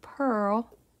going to purl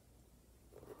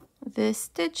this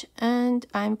stitch, and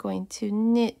I'm going to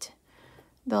knit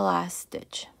the last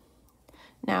stitch.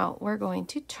 Now we're going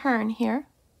to turn here,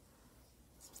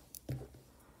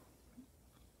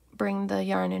 bring the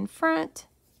yarn in front,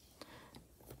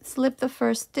 slip the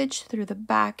first stitch through the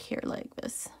back here like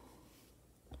this,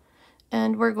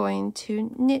 and we're going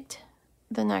to knit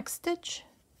the next stitch,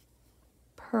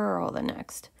 purl the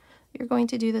next. You're going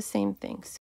to do the same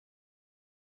things.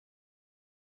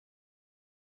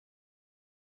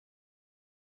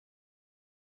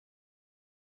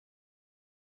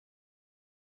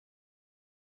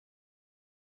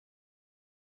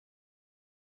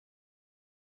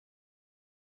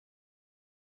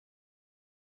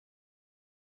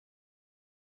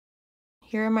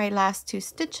 Here are my last 2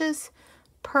 stitches.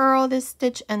 Purl this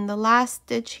stitch, and the last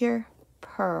stitch here,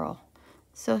 purl.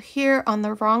 So here on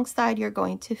the wrong side, you're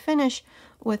going to finish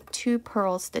with 2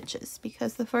 purl stitches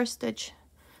because the first stitch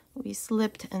we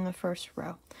slipped in the first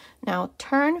row. Now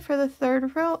turn for the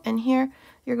 3rd row, and here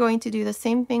you're going to do the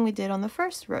same thing we did on the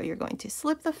first row. You're going to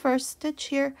slip the first stitch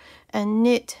here and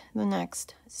knit the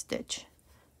next stitch.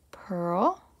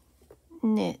 Purl,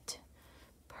 knit,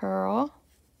 purl,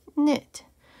 knit.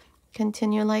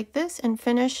 Continue like this and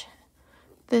finish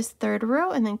this 3rd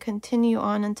row, and then continue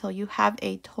on until you have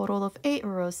a total of 8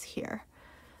 rows here.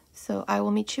 So I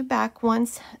will meet you back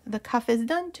once the cuff is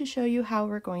done to show you how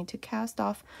we're going to cast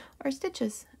off our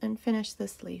stitches and finish the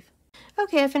sleeve.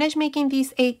 Okay, I finished making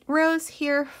these 8 rows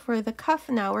here for the cuff.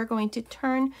 Now we're going to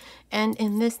turn, and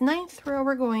in this 9th row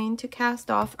we're going to cast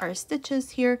off our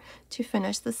stitches here to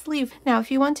finish the sleeve. Now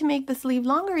if you want to make the sleeve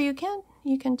longer, you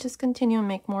can just continue and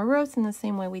make more rows in the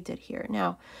same way we did here.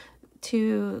 Now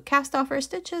to cast off our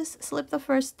stitches, slip the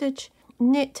first stitch,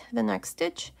 knit the next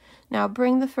stitch. Now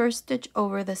bring the first stitch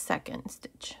over the second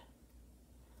stitch.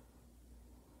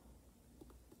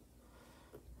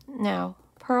 Now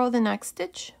purl the next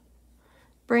stitch,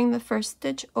 bring the first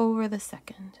stitch over the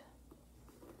second.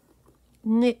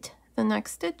 Knit the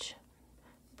next stitch,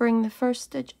 bring the first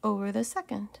stitch over the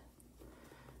second.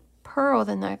 Purl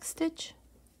the next stitch,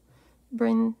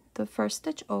 bring the first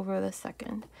stitch over the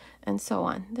second, and so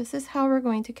on. This is how we're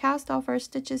going to cast off our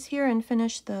stitches here and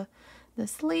finish the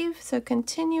sleeve. So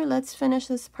continue, let's finish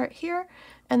this part here,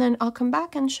 and then I'll come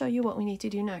back and show you what we need to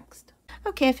do next.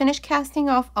 Okay, I finished casting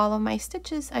off all of my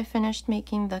stitches. I finished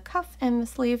making the cuff and the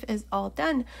sleeve is all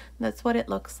done. That's what it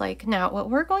looks like. Now, what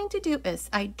we're going to do is,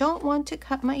 I don't want to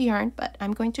cut my yarn, but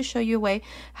I'm going to show you a way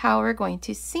how we're going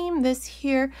to seam this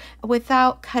here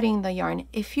without cutting the yarn.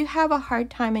 If you have a hard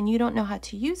time and you don't know how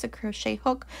to use a crochet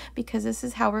hook, because this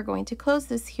is how we're going to close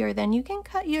this here, then you can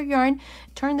cut your yarn,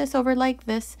 turn this over like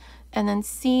this, and then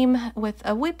seam with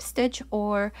a whip stitch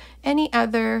or any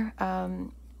other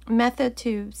method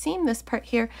to seam this part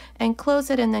here and close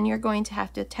it, and then you're going to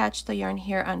have to attach the yarn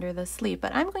here under the sleeve.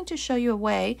 But I'm going to show you a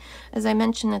way, as I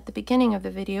mentioned at the beginning of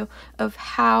the video, of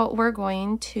how we're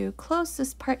going to close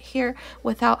this part here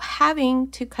without having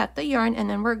to cut the yarn, and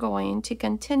then we're going to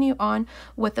continue on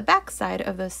with the back side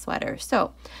of the sweater.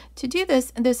 So to do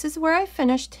this, this is where I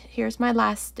finished. Here's my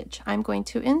last stitch. I'm going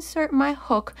to insert my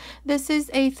hook. This is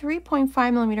a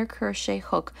 3.5mm crochet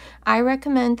hook. I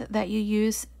recommend that you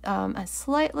use a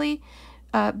slightly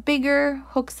bigger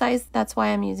hook size. That's why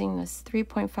I'm using this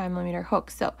 3.5mm hook.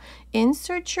 So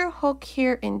insert your hook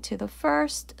here into the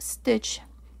first stitch.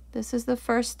 This is the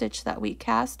first stitch that we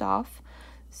cast off.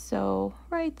 So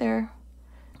right there,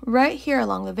 right here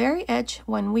along the very edge,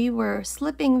 when we were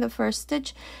slipping the first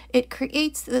stitch, it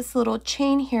creates this little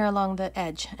chain here along the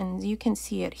edge, and you can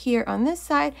see it here on this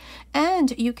side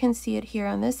and you can see it here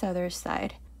on this other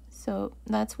side. So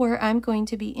that's where I'm going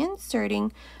to be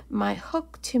inserting my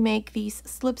hook to make these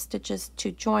slip stitches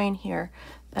to join here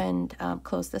and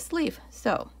close the sleeve.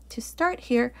 So to start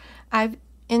here, I've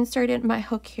inserted my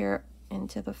hook here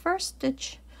into the first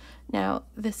stitch. Now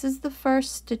this is the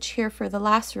first stitch here for the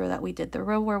last row that we did, the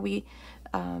row where we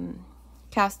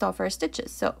cast off our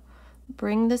stitches. So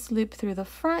bring this loop through the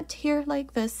front here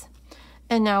like this,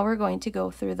 and now we're going to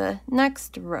go through the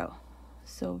next row.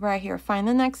 So right here, find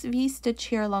the next V stitch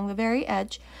here along the very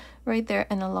edge, right there,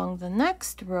 and along the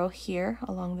next row here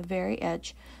along the very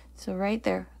edge. So right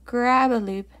there, grab a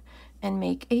loop and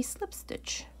make a slip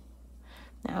stitch.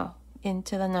 Now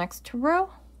into the next row,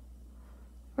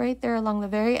 right there along the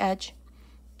very edge,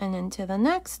 and into the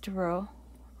next row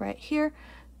right here,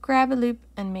 grab a loop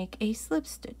and make a slip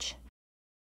stitch.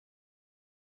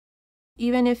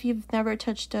 Even if you've never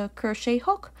touched a crochet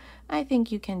hook, I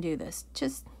think you can do this.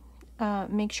 Just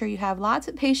make sure you have lots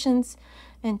of patience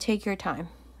and take your time.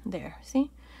 There,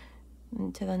 see?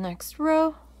 Into the next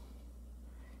row,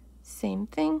 same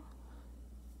thing.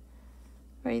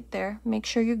 Right there, make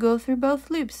sure you go through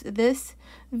both loops. This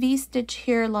V stitch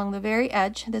here along the very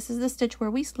edge, this is the stitch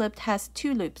where we slipped, has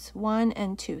 2 loops, 1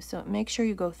 and 2. So make sure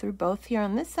you go through both here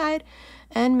on this side,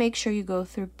 and make sure you go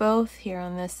through both here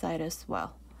on this side as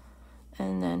well.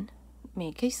 And then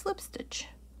make a slip stitch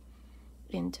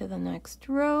into the next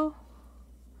row,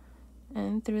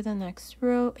 and through the next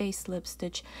row, a slip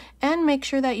stitch. And make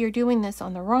sure that you're doing this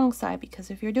on the wrong side,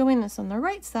 because if you're doing this on the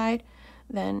right side,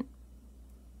 then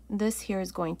this here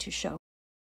is going to show.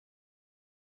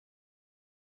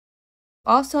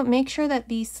 Also, make sure that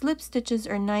these slip stitches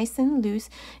are nice and loose.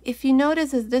 If you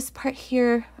notice as this part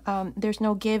here, there's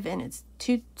no give and it's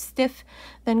too stiff,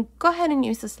 then go ahead and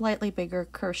use a slightly bigger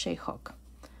crochet hook.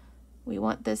 We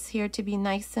want this here to be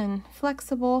nice and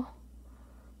flexible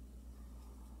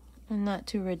and not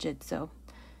too rigid. So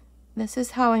this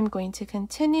is how I'm going to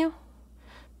continue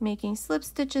making slip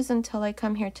stitches until I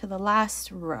come here to the last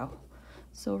row.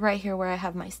 So right here where I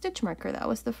have my stitch marker, that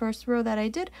was the first row that I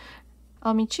did.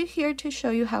 I'll meet you here to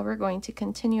show you how we're going to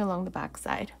continue along the back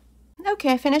side.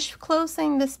 Okay, I finished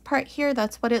closing this part here.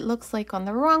 That's what it looks like on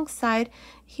the wrong side.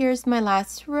 Here's my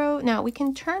last row. Now we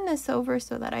can turn this over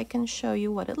so that I can show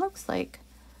you what it looks like.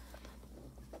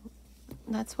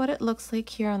 That's what it looks like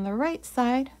here on the right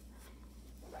side.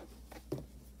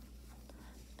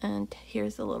 And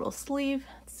here's a little sleeve.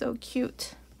 It's so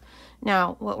cute.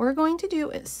 Now what we're going to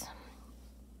do is,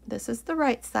 this is the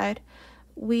right side.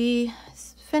 We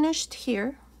finished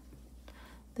here.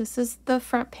 This is the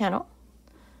front panel.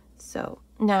 So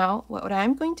now what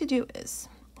I'm going to do is,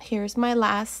 here's my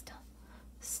last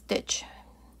stitch.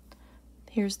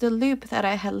 Here's the loop that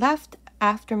I had left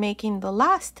after making the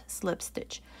last slip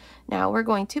stitch. Now we're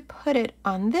going to put it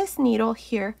on this needle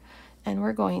here, and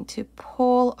we're going to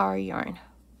pull our yarn.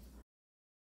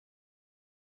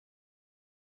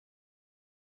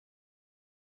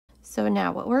 So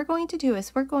now what we're going to do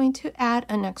is we're going to add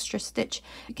an extra stitch.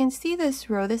 You can see this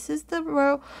row. This is the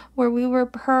row where we were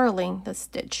purling the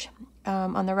stitch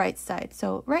on the right side.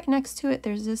 So right next to it,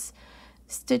 there's this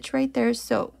stitch right there.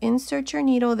 So insert your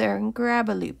needle there and grab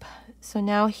a loop. So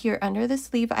now here under the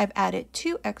sleeve, I've added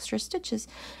 2 extra stitches.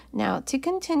 Now to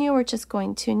continue, we're just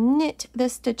going to knit the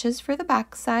stitches for the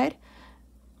back side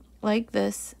like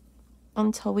this.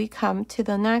 until we come to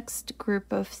the next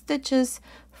group of stitches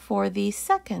for the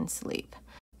second sleeve.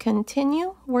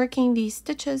 Continue working these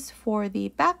stitches for the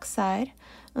back side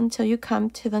until you come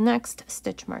to the next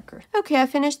stitch marker. Okay, I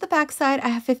finished the back side. I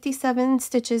have 57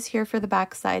 stitches here for the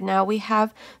back side. Now we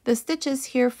have the stitches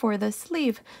here for the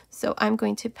sleeve. So I'm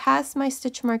going to pass my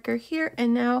stitch marker here,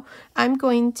 and now I'm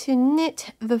going to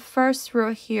knit the first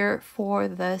row here for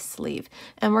the sleeve.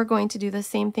 And we're going to do the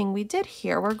same thing we did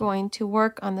here. We're going to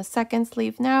work on the second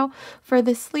sleeve now. For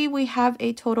the sleeve, we have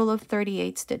a total of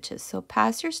 38 stitches. So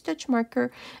pass your stitch marker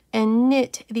and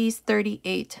knit these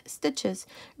 38 stitches.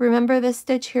 Remember the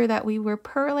stitch here that we were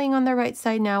purling on the right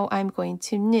side. Now I'm going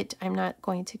to knit. I'm not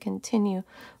going to continue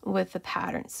with the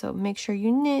pattern. So make sure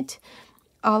you knit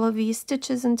all of these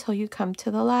stitches until you come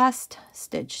to the last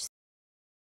stitch.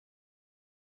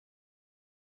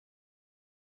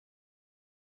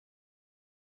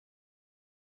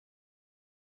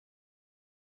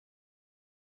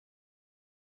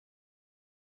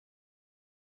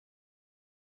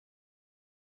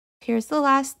 Here's the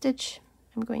last stitch.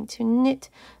 I'm going to knit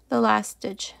the last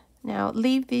stitch. Now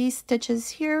leave these stitches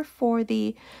here for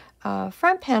the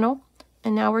front panel,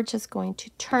 and now we're just going to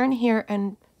turn here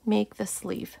and make the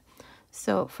sleeve.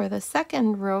 So for the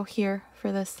second row here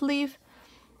for the sleeve,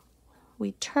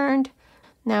 we turned.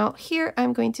 Now here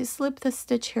I'm going to slip the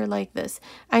stitch here like this.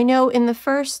 I know in the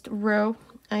first row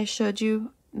I showed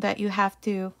you that you have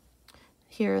to,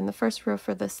 here in the first row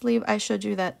for the sleeve, I showed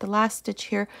you that the last stitch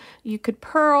here, you could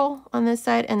purl on this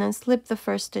side and then slip the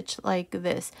first stitch like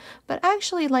this. But I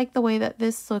actually like the way that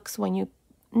this looks when you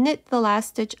knit the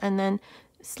last stitch and then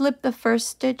slip the first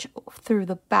stitch through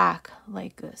the back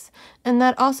like this. And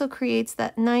that also creates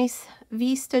that nice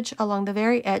V-stitch along the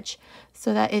very edge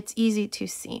so that it's easy to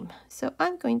seam. So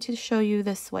I'm going to show you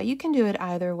this way. You can do it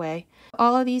either way.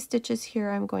 All of these stitches here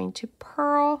I'm going to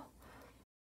purl.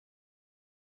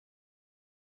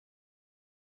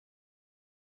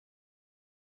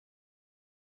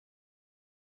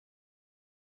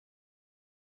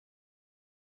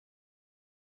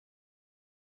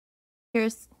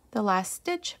 Here's the last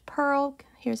stitch, purl.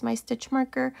 Here's my stitch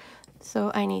marker. So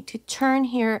I need to turn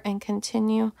here and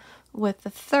continue with the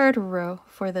third row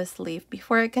for this sleeve.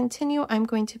 Before I continue, I'm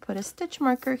going to put a stitch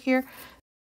marker here.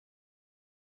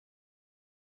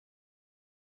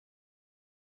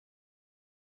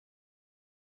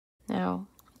 Now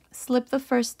slip the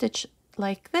first stitch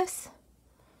like this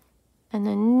and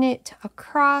then knit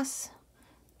across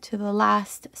to the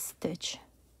last stitch.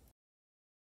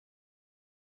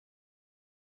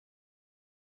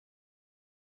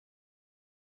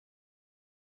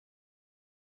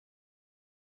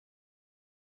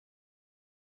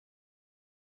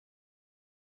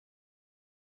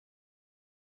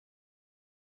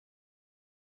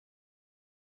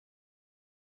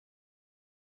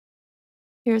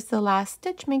 Here's the last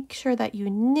stitch. Make sure that you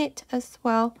knit as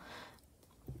well.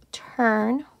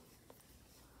 Turn.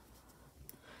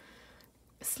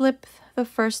 Slip the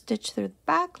first stitch through the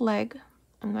back leg,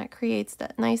 and that creates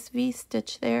that nice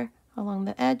V-stitch there along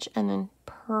the edge, and then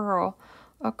purl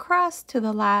across to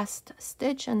the last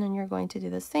stitch, and then you're going to do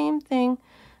the same thing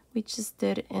we just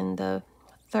did in the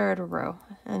third row,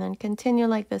 and then continue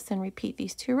like this and repeat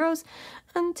these 2 rows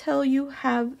until you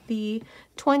have the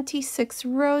 26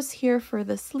 rows here for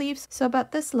the sleeves, so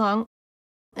about this long.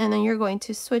 And then you're going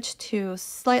to switch to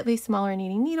slightly smaller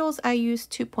knitting needles. I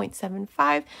used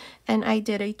 2.75 and I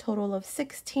did a total of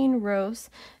 16 rows.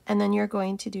 And then you're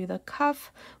going to do the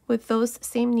cuff with those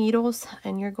same needles,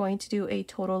 and you're going to do a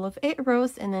total of 8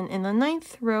 rows. And then in the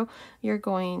 9th row, you're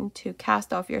going to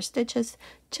cast off your stitches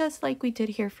just like we did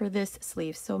here for this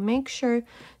sleeve. So make sure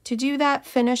to do that,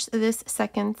 finish this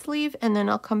second sleeve, and then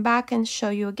I'll come back and show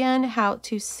you again how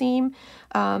to seam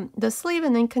the sleeve,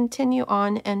 and then continue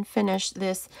on and finish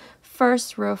this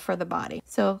first row for the body.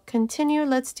 So continue,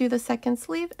 let's do the second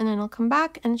sleeve, and then I'll come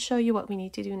back and show you what we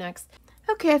need to do next.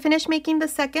 Okay, I finished making the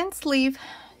second sleeve.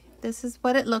 This is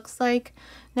what it looks like.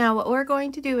 Now what we're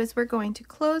going to do is we're going to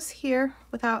close here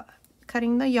without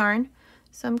cutting the yarn.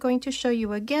 So I'm going to show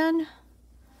you again.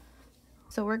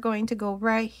 So we're going to go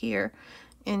right here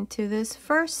into this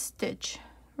first stitch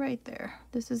right there.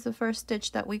 This is the first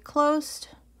stitch that we closed.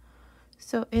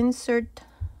 So insert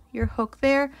your hook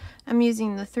there. I'm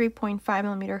using the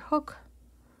 3.5mm hook.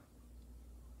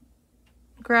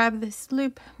 Grab this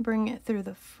loop, bring it through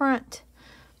the front,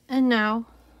 and now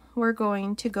we're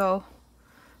going to go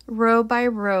row by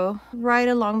row right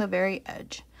along the very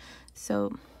edge.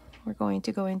 So we're going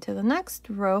to go into the next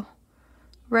row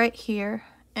right here,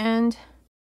 and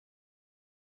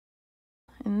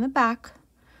in the back,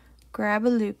 grab a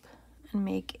loop and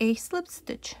make a slip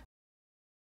stitch.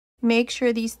 Make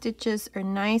sure these stitches are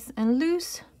nice and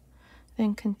loose.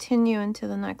 Then continue into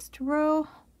the next row.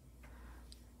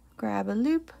 Grab a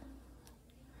loop,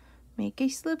 make a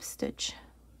slip stitch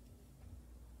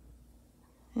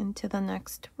into the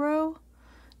next row.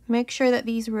 Make sure that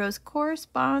these rows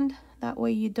correspond, that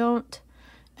way you don't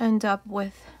end up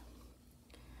with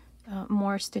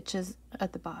more stitches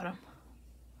at the bottom.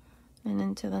 And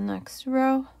into the next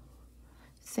row,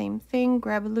 same thing,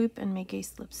 grab a loop and make a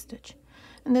slip stitch.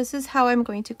 And this is how I'm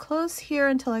going to close here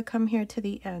until I come here to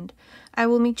the end. I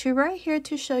will meet you right here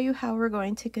to show you how we're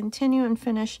going to continue and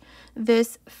finish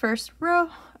this first row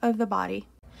of the body.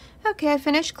 Okay, I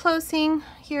finished closing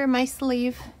here my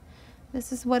sleeve.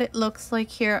 This is what it looks like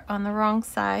here on the wrong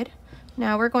side.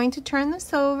 Now we're going to turn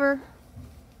this over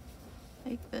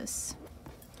like this.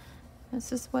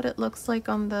 This is what it looks like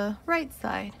on the right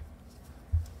side.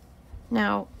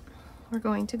 Now we're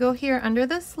going to go here under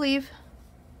the sleeve,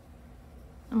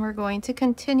 and we're going to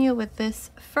continue with this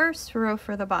first row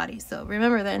for the body. So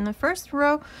remember that in the first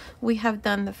row, we have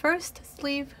done the first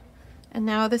sleeve and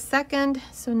now the second.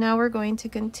 So now we're going to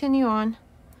continue on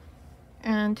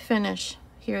and finish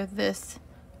here this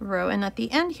row. And at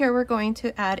the end here, we're going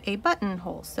to add a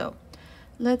buttonhole. So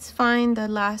let's find the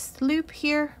last loop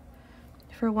here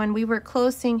for when we were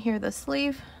closing here the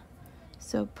sleeve.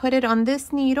 So put it on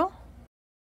this needle.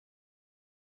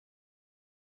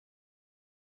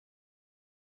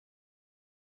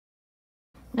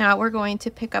 Now we're going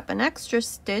to pick up an extra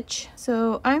stitch.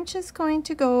 So I'm just going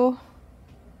to go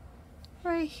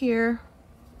right here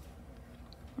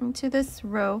into this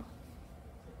row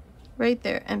right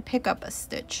there and pick up a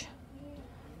stitch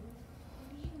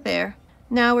there.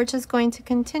 Now we're just going to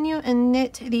continue and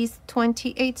knit these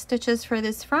 28 stitches for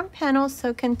this front panel.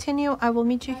 So continue. I will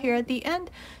meet you here at the end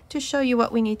to show you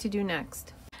what we need to do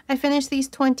next. I finished these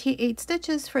 28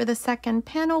 stitches for the second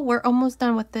panel. We're almost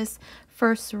done with this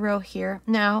first row here.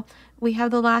 Now we have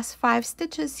the last 5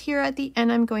 stitches here at the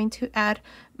end. I'm going to add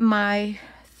my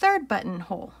third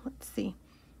buttonhole. Let's see,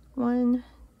 1,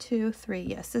 2, 3.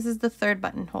 Yes, this is the third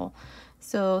buttonhole.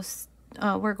 So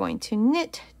we're going to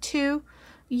knit 2,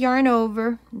 yarn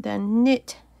over, then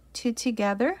knit 2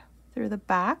 together through the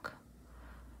back,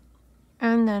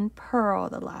 and then purl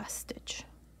the last stitch.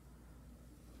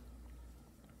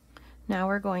 Now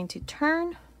we're going to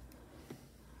turn.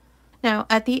 Now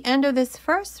at the end of this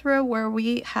first row where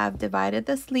we have divided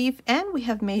the sleeve and we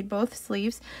have made both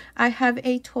sleeves, I have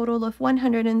a total of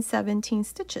 117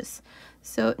 stitches.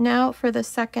 So now for the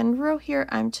second row here,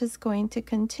 I'm just going to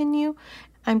continue.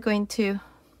 I'm going to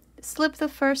slip the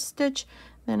first stitch,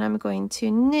 then I'm going to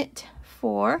knit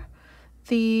for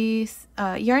the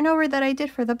yarn over that I did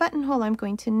for the buttonhole. I'm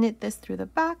going to knit this through the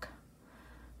back.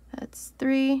 That's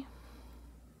 3,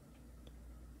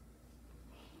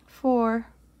 4,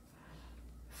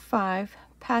 5,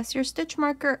 pass your stitch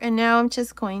marker, and now I'm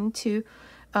just going to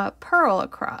purl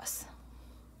across.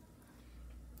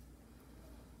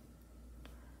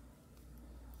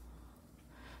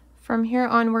 From here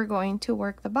on, we're going to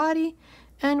work the body,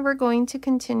 and we're going to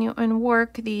continue and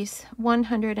work these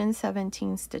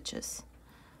 117 stitches.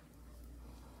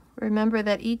 Remember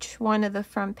that each one of the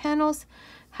front panels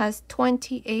has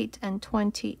 28 and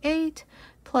 28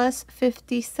 plus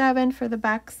 57 for the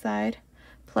back side,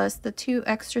 plus the 2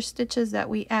 extra stitches that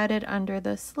we added under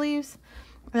the sleeves.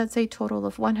 That's a total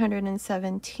of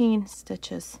 117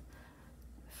 stitches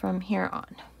from here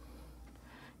on.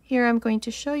 Here I'm going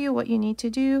to show you what you need to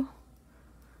do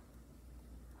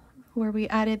where we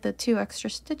added the 2 extra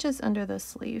stitches under the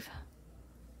sleeve.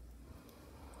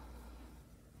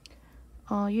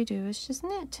 All you do is just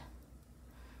knit.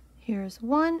 Here's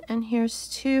 1 and here's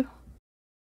 2.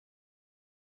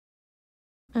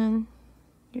 And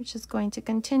you're just going to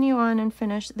continue on and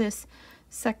finish this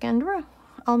second row.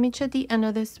 I'll meet you at the end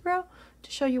of this row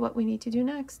to show you what we need to do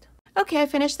next. Okay, I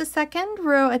finished the second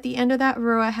row. At the end of that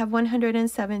row, I have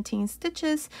 117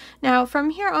 stitches. Now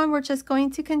from here on, we're just going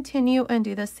to continue and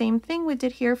do the same thing we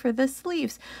did here for the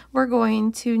sleeves. We're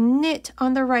going to knit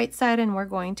on the right side and we're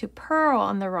going to purl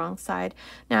on the wrong side.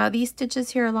 Now these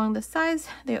stitches here along the sides,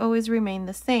 they always remain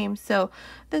the same. So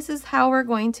this is how we're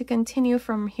going to continue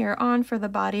from here on for the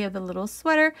body of the little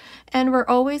sweater. And we're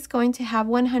always going to have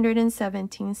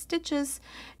 117 stitches.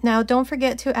 Now don't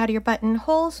forget to add your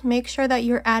buttonholes. Make sure that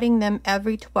you're adding them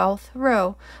every 12th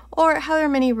row, or however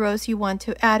many rows you want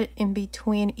to add in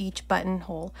between each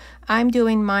buttonhole. I'm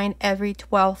doing mine every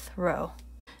 12th row.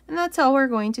 And that's all we're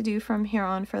going to do from here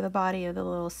on for the body of the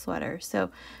little sweater. So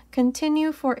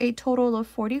continue for a total of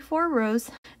 44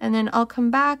 rows, and then I'll come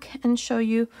back and show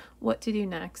you what to do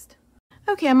next.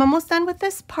 Okay, I'm almost done with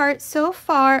this part. So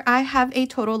far, I have a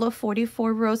total of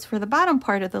 44 rows for the bottom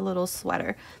part of the little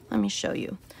sweater. Let me show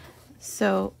you.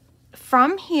 So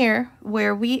from here,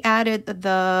 where we added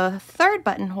the third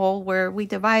buttonhole, where we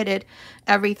divided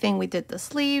everything, we did the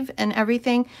sleeve and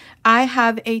everything, I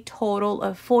have a total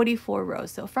of 44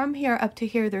 rows. So from here up to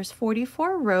here, there's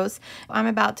 44 rows. I'm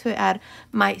about to add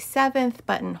my 7th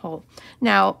buttonhole.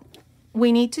 Now,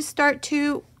 we need to start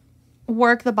to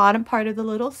work the bottom part of the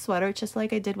little sweater just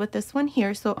like I did with this one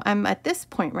here. So I'm at this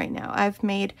point right now. I've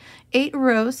made 8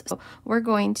 rows. So we're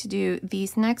going to do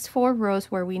these next 4 rows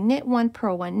where we knit 1,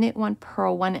 purl 1, knit 1,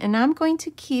 purl 1, and I'm going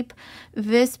to keep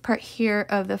this part here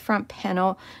of the front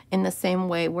panel in the same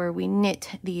way where we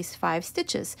knit these 5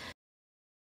 stitches.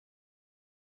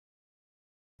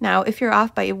 Now, if you're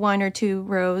off by 1 or 2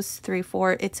 rows, 3,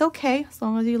 4, it's okay. As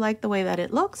long as you like the way that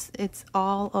it looks, it's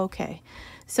all okay.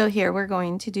 So here we're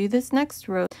going to do this next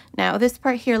row. Now this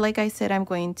part here, like I said, I'm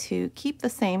going to keep the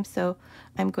same. So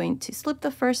I'm going to slip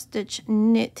the first stitch,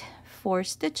 knit 4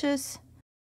 stitches.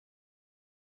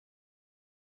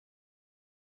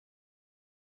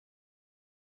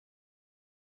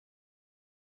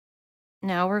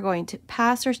 Now we're going to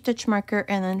pass our stitch marker,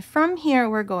 and then from here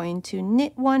we're going to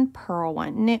knit 1, purl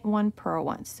 1, knit 1, purl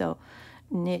 1. So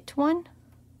knit 1,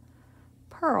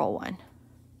 purl 1,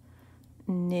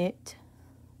 knit,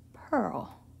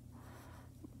 purl,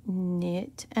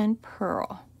 knit and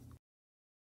purl.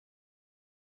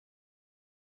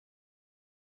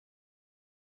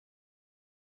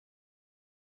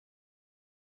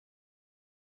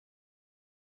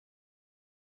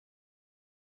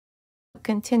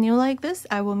 Continue like this.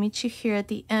 I will meet you here at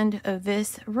the end of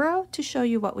this row to show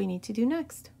you what we need to do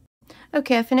next.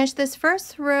 Okay, I finished this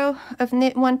first row of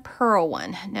knit 1, purl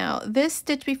 1. Now this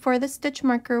stitch before the stitch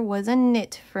marker was a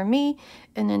knit for me,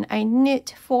 and then I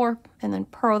knit 4 and then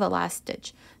purl the last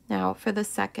stitch. Now for the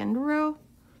second row,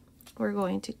 we're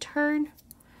going to turn,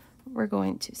 we're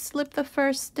going to slip the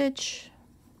first stitch,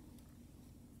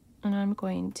 and I'm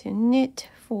going to knit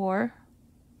 4.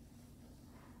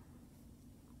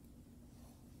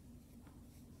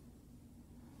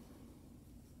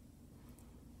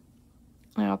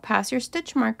 Now pass your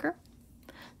stitch marker.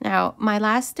 Now my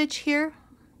last stitch here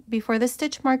before the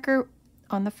stitch marker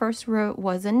on the first row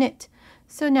was a knit.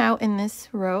 So now in this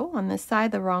row on this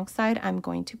side, the wrong side, I'm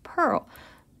going to purl.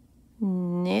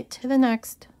 Knit the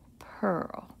next,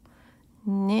 purl,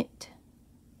 knit,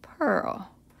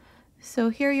 purl. So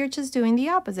here you're just doing the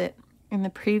opposite. In the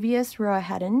previous row I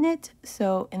had a knit,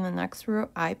 so in the next row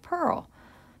I purl,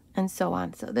 and so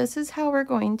on. So this is how we're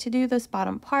going to do this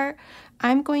bottom part.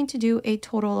 I'm going to do a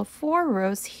total of 4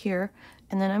 rows here,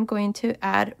 and then I'm going to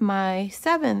add my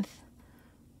 7th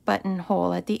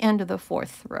buttonhole at the end of the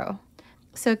 4th row.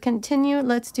 So continue,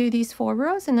 let's do these 4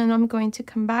 rows, and then I'm going to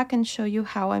come back and show you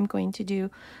how I'm going to do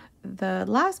the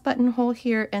last buttonhole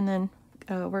here, and then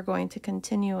we're going to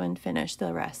continue and finish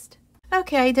the rest.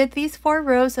 Okay, I did these 4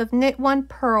 rows of knit 1,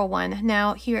 purl 1.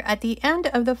 Now here at the end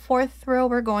of the 4th row,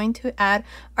 we're going to add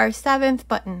our 7th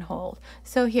buttonhole.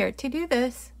 So here, to do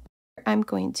this, I'm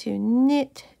going to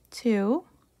knit 2,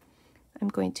 I'm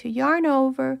going to yarn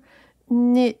over,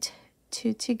 knit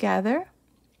 2 together,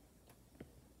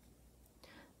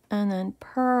 and then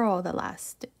purl the last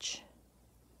stitch.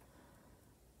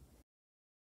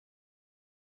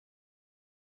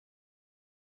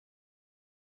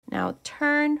 Now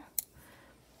turn,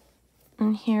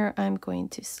 and here I'm going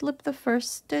to slip the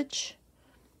first stitch,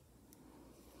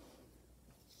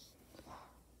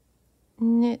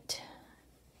 knit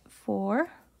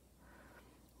 4.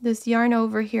 This yarn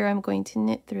over here I'm going to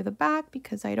knit through the back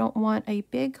because I don't want a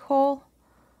big hole,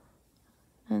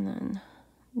 and then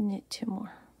knit 2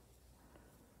 more.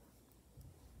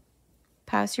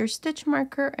 Pass your stitch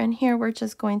marker, and here we're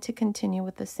just going to continue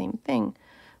with the same thing.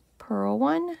 Purl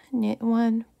 1, knit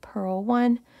 1, purl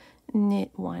 1,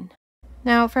 knit 1.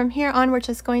 Now from here on, we're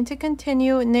just going to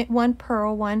continue knit 1,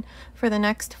 purl 1 for the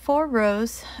next 4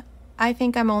 rows. I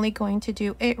think I'm only going to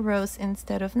do 8 rows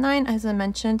instead of 9, as I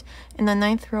mentioned. In the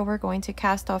 9th row, we're going to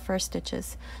cast off our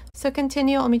stitches. So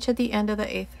continue, I'll meet you at the end of the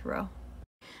 8th row.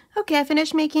 Okay, I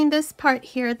finished making this part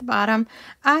here at the bottom.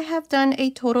 I have done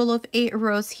a total of 8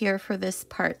 rows here for this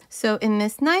part. So in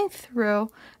this 9th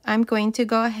row, I'm going to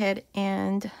go ahead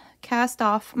and cast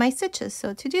off my stitches.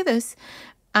 So to do this,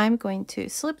 I'm going to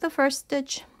slip the first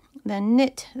stitch, then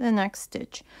knit the next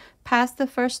stitch, pass the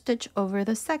first stitch over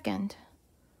the second,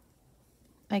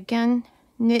 again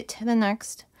knit the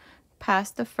next,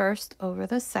 pass the first over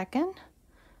the second.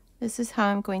 This is how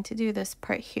I'm going to do this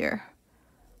part here.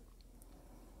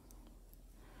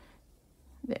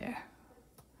 There.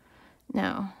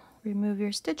 Now remove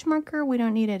your stitch marker. We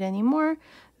don't need it anymore.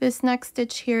 This next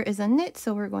stitch here is a knit,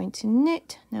 so we're going to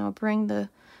knit. Now bring the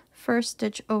first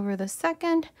stitch over the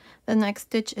second. The next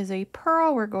stitch is a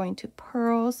purl. We're going to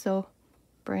purl, so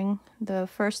bring the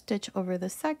first stitch over the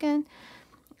second,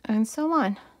 and so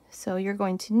on. So you're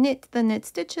going to knit the knit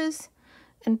stitches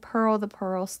and purl the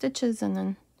purl stitches, and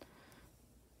then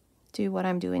do what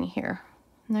I'm doing here.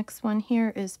 Next one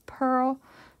here is purl,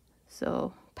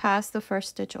 so pass the first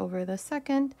stitch over the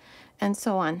second, and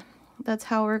so on. That's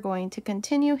how we're going to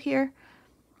continue here,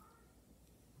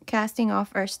 casting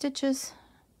off our stitches.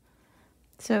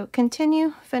 So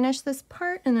continue, finish this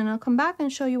part, and then I'll come back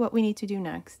and show you what we need to do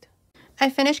next. I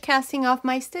finished casting off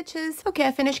my stitches. Okay,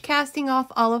 I finished casting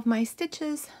off all of my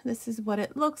stitches. This is what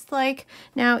it looks like.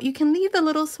 Now you can leave the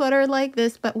little sweater like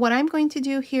this, but what I'm going to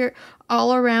do here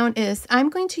all around is I'm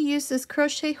going to use this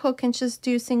crochet hook and just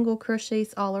do single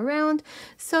crochets all around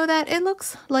so that it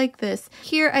looks like this.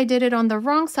 Here I did it on the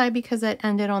wrong side because it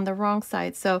ended on the wrong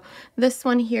side. So this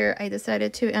one here I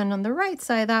decided to end on the right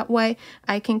side. That way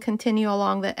I can continue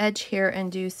along the edge here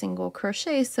and do single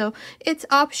crochet. So it's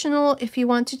optional. If you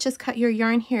want to just cut your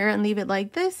yarn here and leave it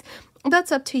like this,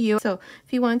 that's up to you. So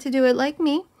if you want to do it like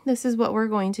me, this is what we're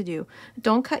going to do.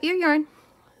 Don't cut your yarn.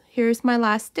 Here's my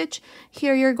last stitch.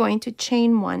 Here you're going to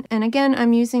chain one, and again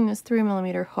I'm using this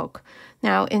 3mm hook.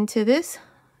 Now into this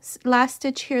last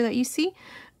stitch here that you see,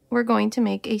 we're going to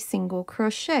make a single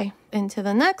crochet. Into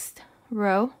the next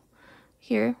row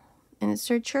here,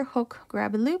 insert your hook,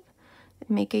 grab a loop, and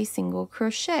make a single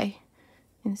crochet.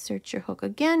 Insert your hook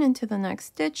again into the next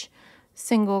stitch,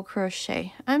 single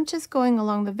crochet. I'm just going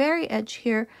along the very edge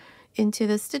here into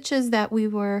the stitches that we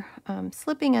were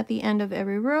slipping at the end of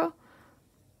every row,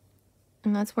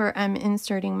 and that's where I'm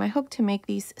inserting my hook to make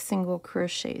these single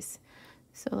crochets.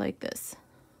 So like this,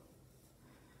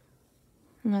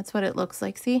 and that's what it looks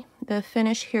like. See, the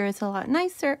finish here is a lot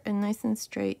nicer and nice and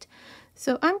straight.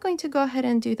 So I'm going to go ahead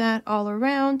and do that all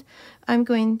around. I'm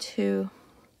going to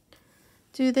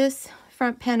do this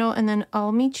front panel, and then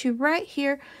I'll meet you right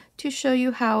here to show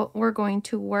you how we're going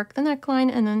to work the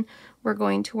neckline, and then we're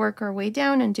going to work our way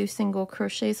down and do single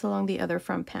crochets along the other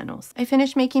front panels. I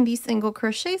finished making these single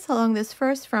crochets along this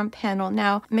first front panel.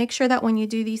 Now make sure that when you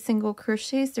do these single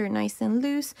crochets, they're nice and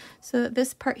loose so that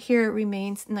this part here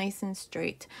remains nice and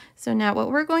straight. So now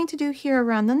what we're going to do here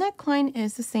around the neckline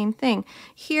is the same thing.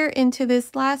 Here into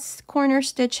this last corner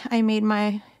stitch, I made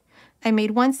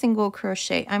one single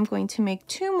crochet. I'm going to make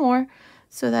two more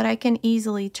so that I can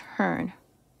easily turn.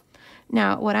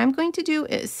 Now what I'm going to do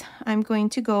is I'm going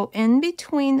to go in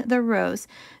between the rows.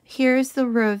 Here's the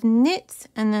row of knits,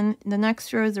 and then the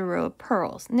next row is a row of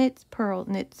purls. Knits, purl,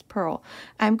 knits, purl.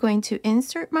 I'm going to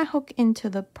insert my hook into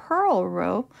the purl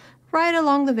row right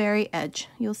along the very edge.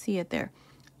 You'll see it there,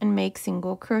 and make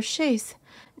single crochets.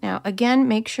 Now again,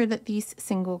 make sure that these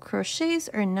single crochets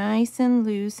are nice and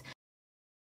loose.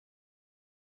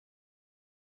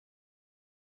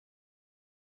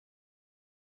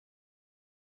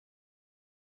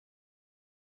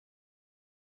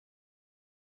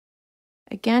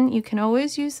 Again, you can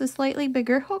always use a slightly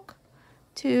bigger hook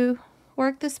to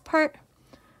work this part.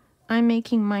 I'm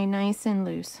making mine nice and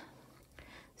loose.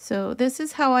 So this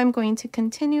is how I'm going to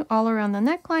continue all around the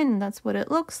neckline, and that's what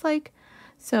it looks like.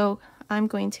 So I'm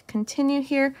going to continue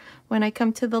here. When I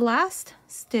come to the last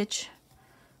stitch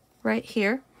right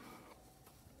here,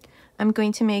 I'm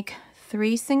going to make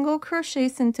 3 single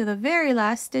crochets into the very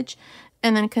last stitch,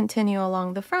 and then continue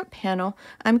along the front panel.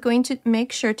 I'm going to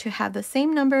make sure to have the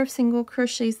same number of single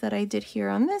crochets that I did here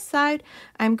on this side.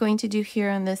 I'm going to do here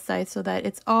on this side so that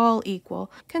it's all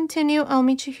equal. Continue. I'll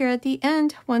meet you here at the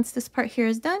end once this part here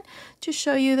is done to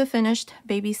show you the finished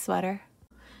baby sweater.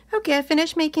 Okay, I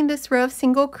finished making this row of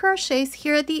single crochets.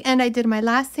 Here at the end, I did my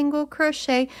last single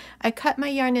crochet. I cut my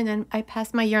yarn, and then I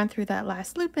passed my yarn through that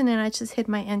last loop, and then I just hid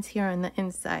my ends here on the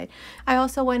inside. I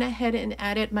also went ahead and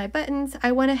added my buttons.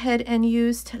 I went ahead and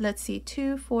used, let's see,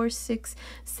 2, 4, 6,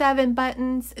 7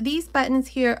 buttons. These buttons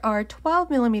here are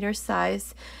 12mm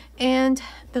size, and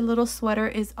the little sweater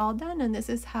is all done, and this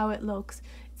is how it looks.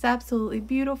 It's absolutely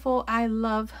beautiful. I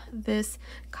love this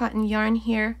cotton yarn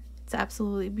here. It's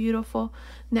absolutely beautiful.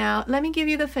 Now let me give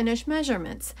you the finished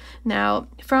measurements. Now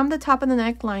from the top of the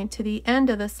neckline to the end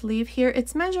of the sleeve here,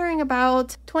 it's measuring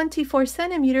about 24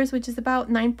 centimeters, which is about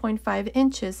 9.5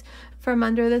 inches. From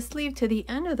under the sleeve to the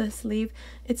end of the sleeve,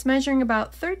 it's measuring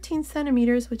about 13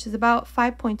 centimeters, which is about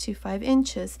 5.25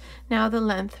 inches. Now the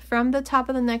length from the top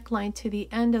of the neckline to the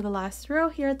end of the last row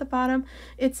here at the bottom,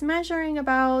 it's measuring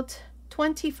about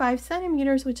 25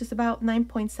 centimeters, which is about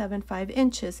 9.75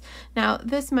 inches. Now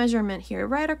this measurement here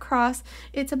right across,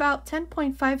 it's about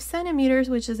 10.5 centimeters,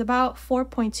 which is about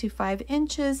 4.25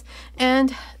 inches,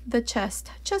 and the chest,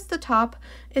 just the top,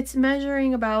 it's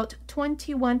measuring about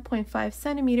 21.5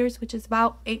 centimeters, which is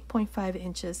about 8.5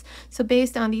 inches. So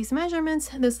based on these measurements,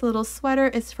 this little sweater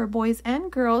is for boys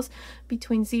and girls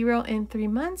between 0 and 3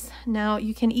 months. Now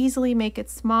you can easily make it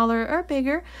smaller or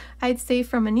bigger. I'd say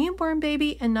from a newborn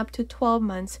baby and up to 12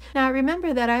 months. Now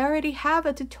remember that I already have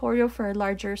a tutorial for a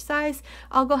larger size.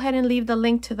 I'll go ahead and leave the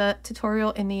link to the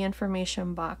tutorial in the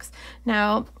information box.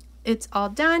 Now it's all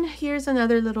done. Here's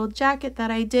another little jacket that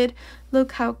I did.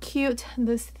 Look how cute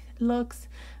this looks.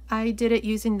 I did it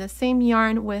using the same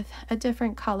yarn with a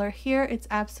different color here. It's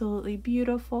absolutely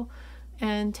beautiful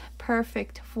and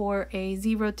perfect for a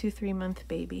 0 to 3 month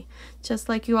baby. Just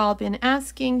like you all been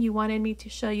asking, you wanted me to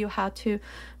show you how to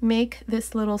make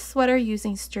this little sweater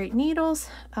using straight needles.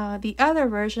 The other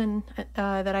version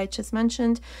that I just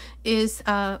mentioned is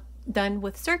done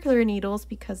with circular needles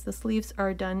because the sleeves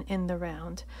are done in the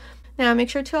round. Now make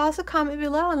sure to also comment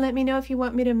below and let me know if you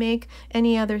want me to make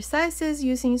any other sizes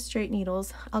using straight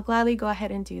needles. I'll gladly go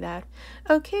ahead and do that.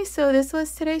 Okay, so this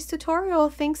was today's tutorial.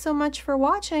 Thanks so much for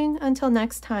watching. Until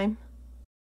next time.